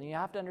perceivable. And you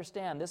have to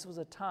understand, this was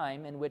a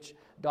time in which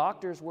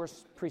doctors were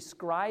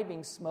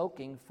prescribing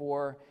smoking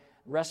for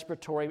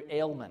respiratory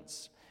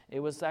ailments.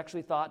 It was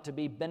actually thought to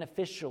be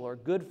beneficial or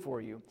good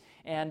for you.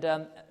 And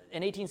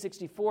in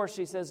 1864,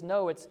 she says,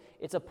 no, it's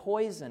a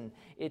poison.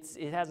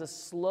 It has a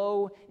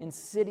slow,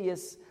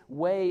 insidious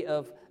way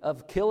of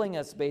killing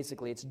us,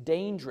 basically. It's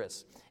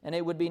dangerous. And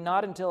it would be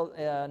not until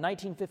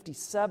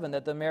 1957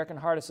 that the American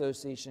Heart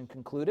Association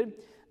concluded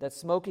that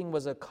smoking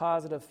was a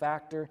causative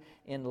factor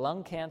in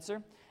lung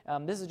cancer.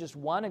 This is just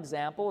one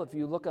example. If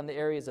you look on the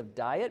areas of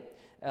diet,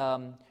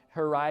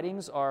 her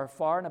writings are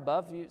far and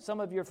above. Some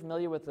of you are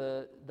familiar with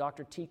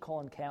Dr. T.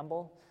 Colin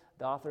Campbell,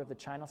 the author of the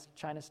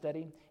China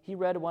Study. He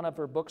read one of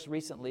her books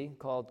recently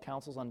called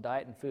Counsels on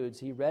Diet and Foods.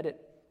 He read it,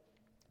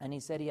 and he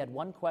said he had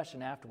one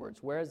question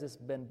afterwards. Where has this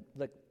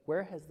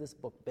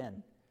book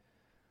been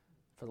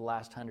for the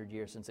last 100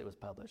 years since it was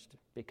published?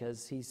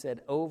 Because he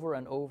said over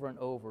and over and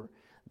over,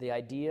 the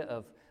idea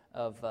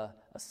of a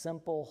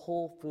simple,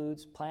 whole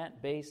foods,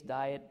 plant-based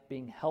diet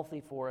being healthy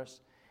for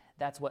us,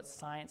 that's what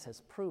science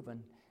has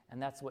proven.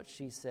 And that's what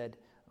she said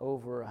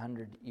over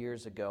 100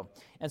 years ago.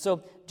 And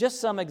so just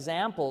some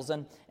examples,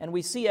 and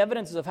we see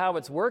evidences of how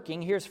it's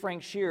working. Here's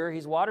Frank Shearer.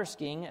 He's water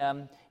skiing.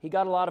 He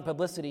got a lot of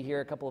publicity here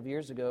a couple of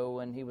years ago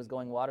when he was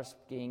going water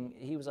skiing.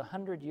 He was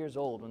 100 years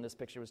old when this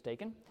picture was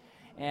taken.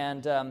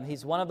 And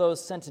he's one of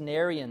those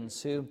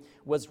centenarians who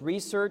was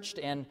researched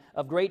and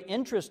of great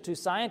interest to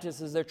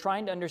scientists as they're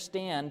trying to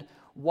understand,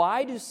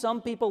 why do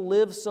some people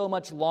live so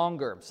much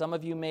longer? Some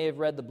of you may have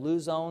read The Blue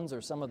Zones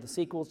or some of the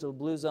sequels to The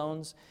Blue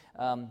Zones.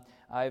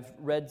 I've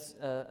read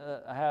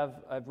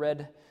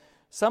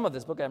some of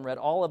this book. I haven't read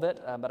all of it,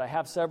 but I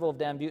have several of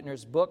Dan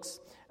Buettner's books.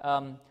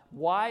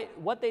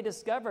 What they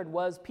discovered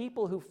was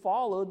people who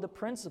followed the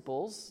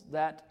principles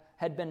that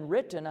had been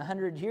written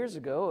 100 years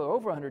ago, or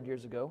over 100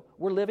 years ago,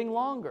 were living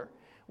longer.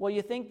 Well,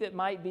 you think it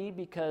might be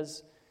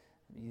because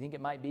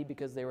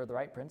they were the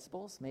right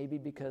principles? Maybe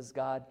because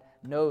God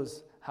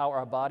knows how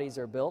our bodies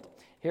are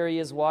built. Here he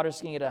is water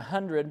skiing at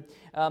 100.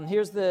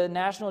 Here's the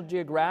National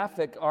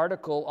Geographic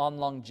article on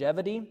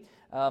longevity.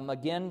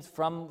 Again,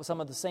 from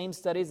some of the same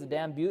studies that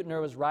Dan Buettner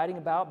was writing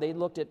about. They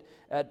looked at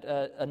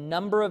a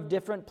number of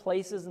different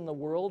places in the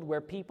world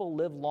where people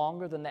live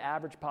longer than the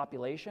average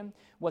population.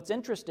 What's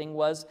interesting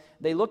was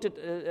they looked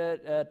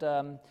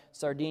at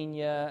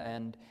Sardinia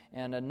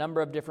and a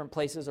number of different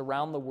places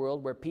around the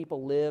world where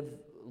people live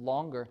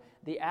longer.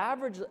 The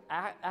average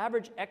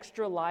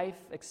extra life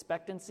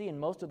expectancy in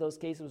most of those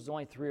cases was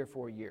only 3 or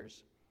 4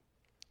 years.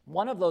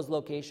 One of those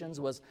locations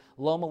was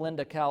Loma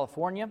Linda,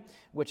 California,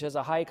 which has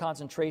a high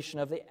concentration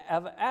of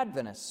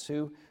Adventists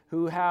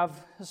who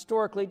have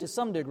historically, to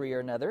some degree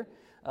or another,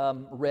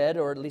 read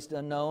or at least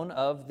known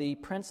of the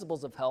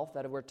principles of health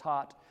that were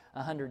taught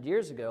 100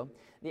 years ago.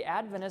 The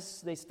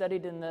Adventists they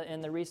studied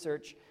in the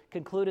research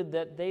concluded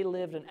that they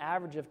lived an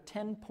average of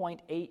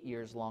 10.8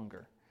 years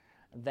longer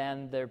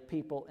than their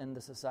people in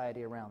the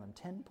society around them.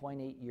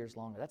 10.8 years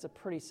longer. That's a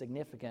pretty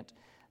significant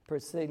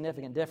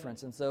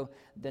difference. And so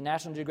the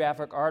National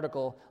Geographic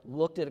article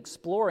looked at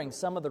exploring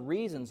some of the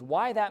reasons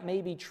why that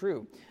may be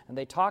true. And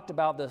they talked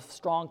about the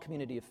strong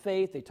community of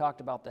faith. They talked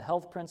about the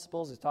health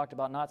principles. They talked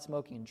about not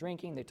smoking and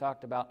drinking. They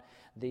talked about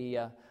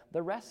the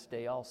rest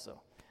day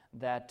also.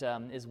 That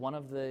is one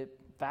of the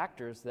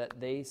factors that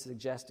they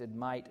suggested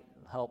might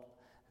help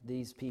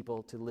these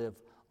people to live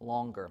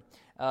longer.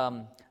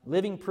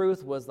 Living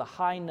proof was the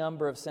high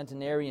number of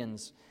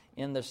centenarians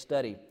in the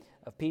study,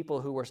 of people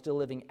who were still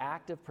living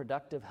active,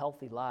 productive,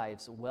 healthy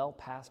lives well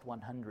past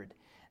 100.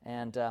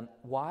 And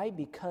why?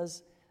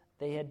 Because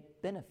they had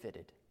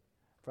benefited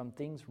from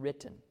things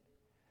written,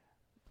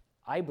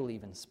 I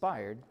believe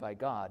inspired by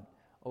God,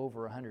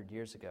 over 100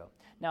 years ago.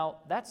 Now,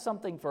 that's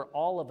something for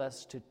all of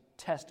us to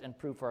test and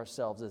prove for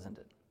ourselves, isn't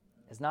it?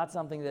 It's not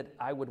something that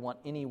I would want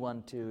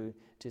anyone to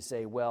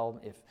say, well,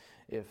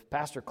 if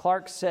Pastor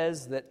Clark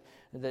says that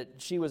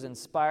she was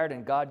inspired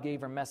and God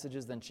gave her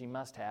messages, then she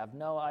must have.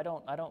 No, I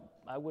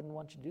wouldn't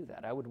want you to do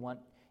that. I would want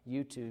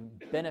you to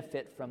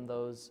benefit from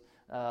those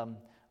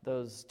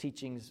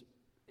teachings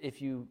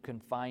if you can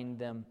find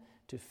them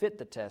to fit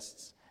the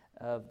tests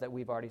that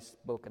we've already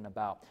spoken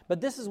about.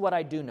 But this is what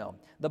I do know.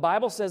 The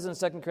Bible says in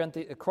 2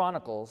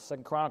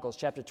 Chronicles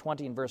chapter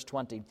 20 and verse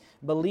 20,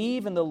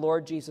 believe in the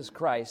Lord Jesus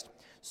Christ,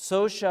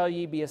 so shall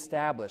ye be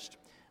established.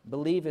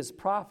 Believe his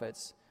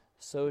prophets,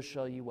 so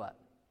shall ye what?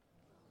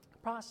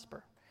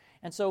 Prosper.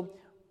 And so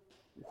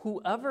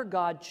whoever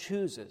God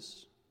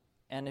chooses,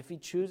 and if he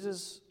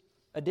chooses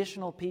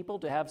additional people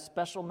to have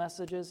special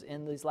messages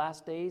in these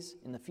last days,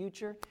 in the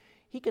future,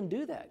 he can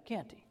do that,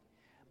 can't he?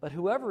 But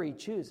whoever he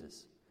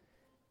chooses,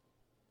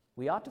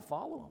 we ought to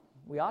follow them.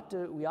 We ought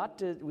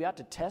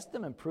to test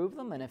them and prove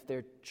them, and if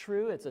they're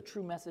true, it's a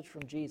true message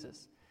from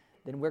Jesus,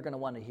 then we're going to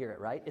want to hear it,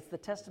 right? It's the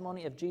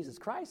testimony of Jesus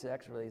Christ,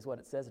 actually, is what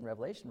it says in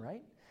Revelation,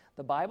 right?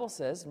 The Bible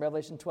says in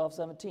Revelation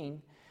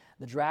 12:17,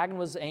 the dragon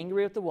was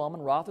angry with the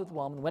woman, wroth with the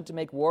woman, went to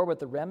make war with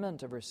the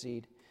remnant of her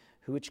seed,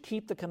 who which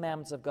keep the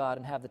commandments of God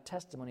and have the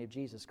testimony of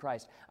Jesus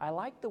Christ. I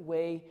like the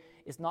way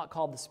it's not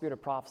called the spirit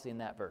of prophecy in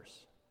that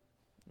verse.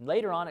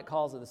 Later on, it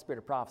calls it the spirit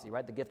of prophecy,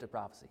 right? The gift of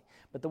prophecy.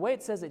 But the way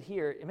it says it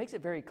here, it makes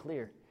it very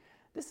clear.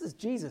 This is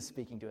Jesus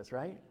speaking to us,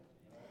 right?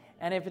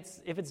 And if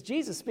it's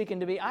Jesus speaking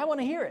to me, I want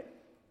to hear it.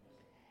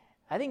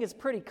 I think it's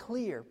pretty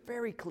clear,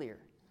 very clear,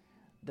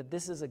 that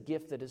this is a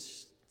gift that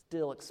is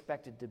still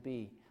expected to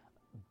be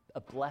a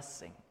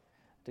blessing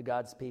to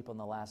God's people in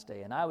the last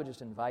day. And I would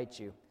just invite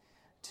you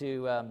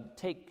to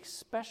take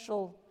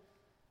special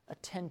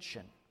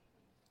attention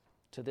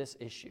to this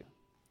issue.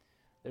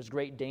 There's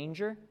great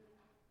danger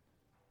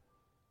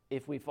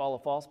if we follow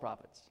false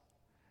prophets,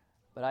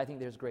 but I think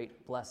there's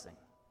great blessing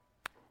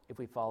if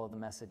we follow the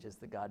messages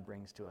that God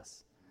brings to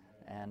us.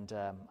 And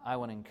I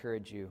want to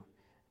encourage you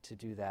to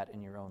do that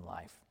in your own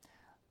life.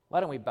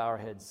 Why don't we bow our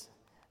heads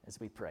as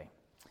we pray?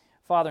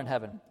 Father in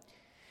heaven,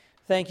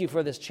 thank you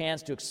for this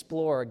chance to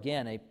explore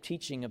again a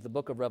teaching of the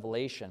book of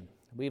Revelation.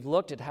 We've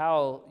looked at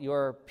how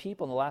your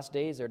people in the last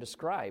days are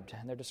described,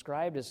 and they're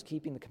described as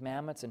keeping the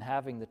commandments and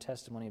having the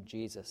testimony of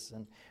Jesus.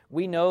 And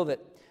we know that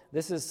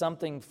this is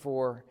something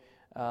for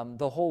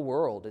the whole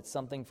world. It's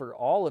something for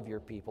all of your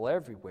people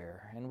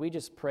everywhere. And we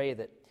just pray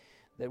that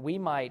we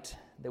might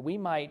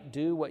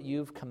do what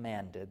you've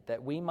commanded,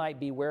 that we might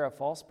beware of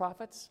false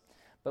prophets,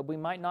 but we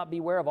might not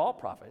beware of all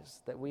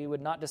prophets, that we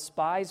would not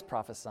despise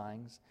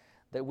prophesying,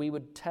 that we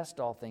would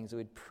test all things, that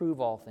we would prove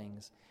all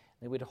things,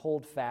 that we would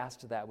hold fast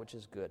to that which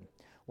is good.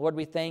 Lord,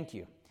 we thank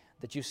you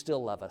that you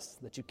still love us,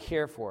 that you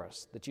care for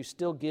us, that you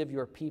still give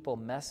your people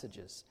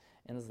messages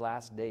in these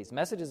last days,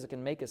 messages that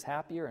can make us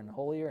happier and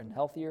holier and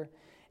healthier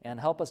and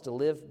help us to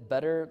live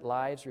better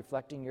lives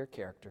reflecting your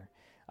character.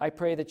 I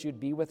pray that you'd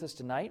be with us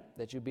tonight,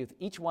 that you'd be with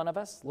each one of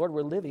us. Lord,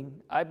 we're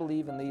living, I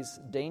believe, in these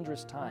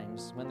dangerous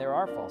times when there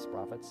are false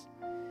prophets,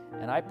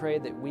 and I pray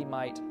that we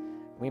might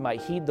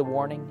heed the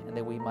warning and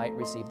that we might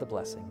receive the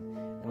blessing.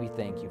 And we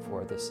thank you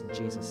for this in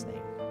Jesus'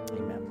 name.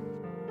 Amen.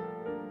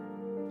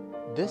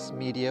 This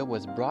media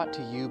was brought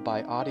to you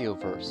by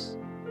Audioverse,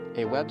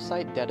 a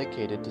website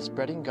dedicated to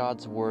spreading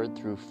God's Word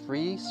through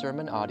free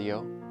sermon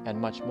audio and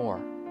much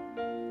more.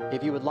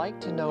 If you would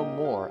like to know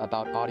more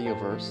about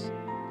Audioverse,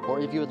 or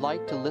if you would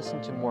like to listen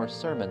to more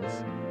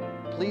sermons,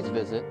 please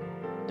visit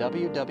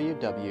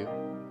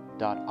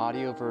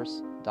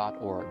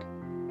www.audioverse.org.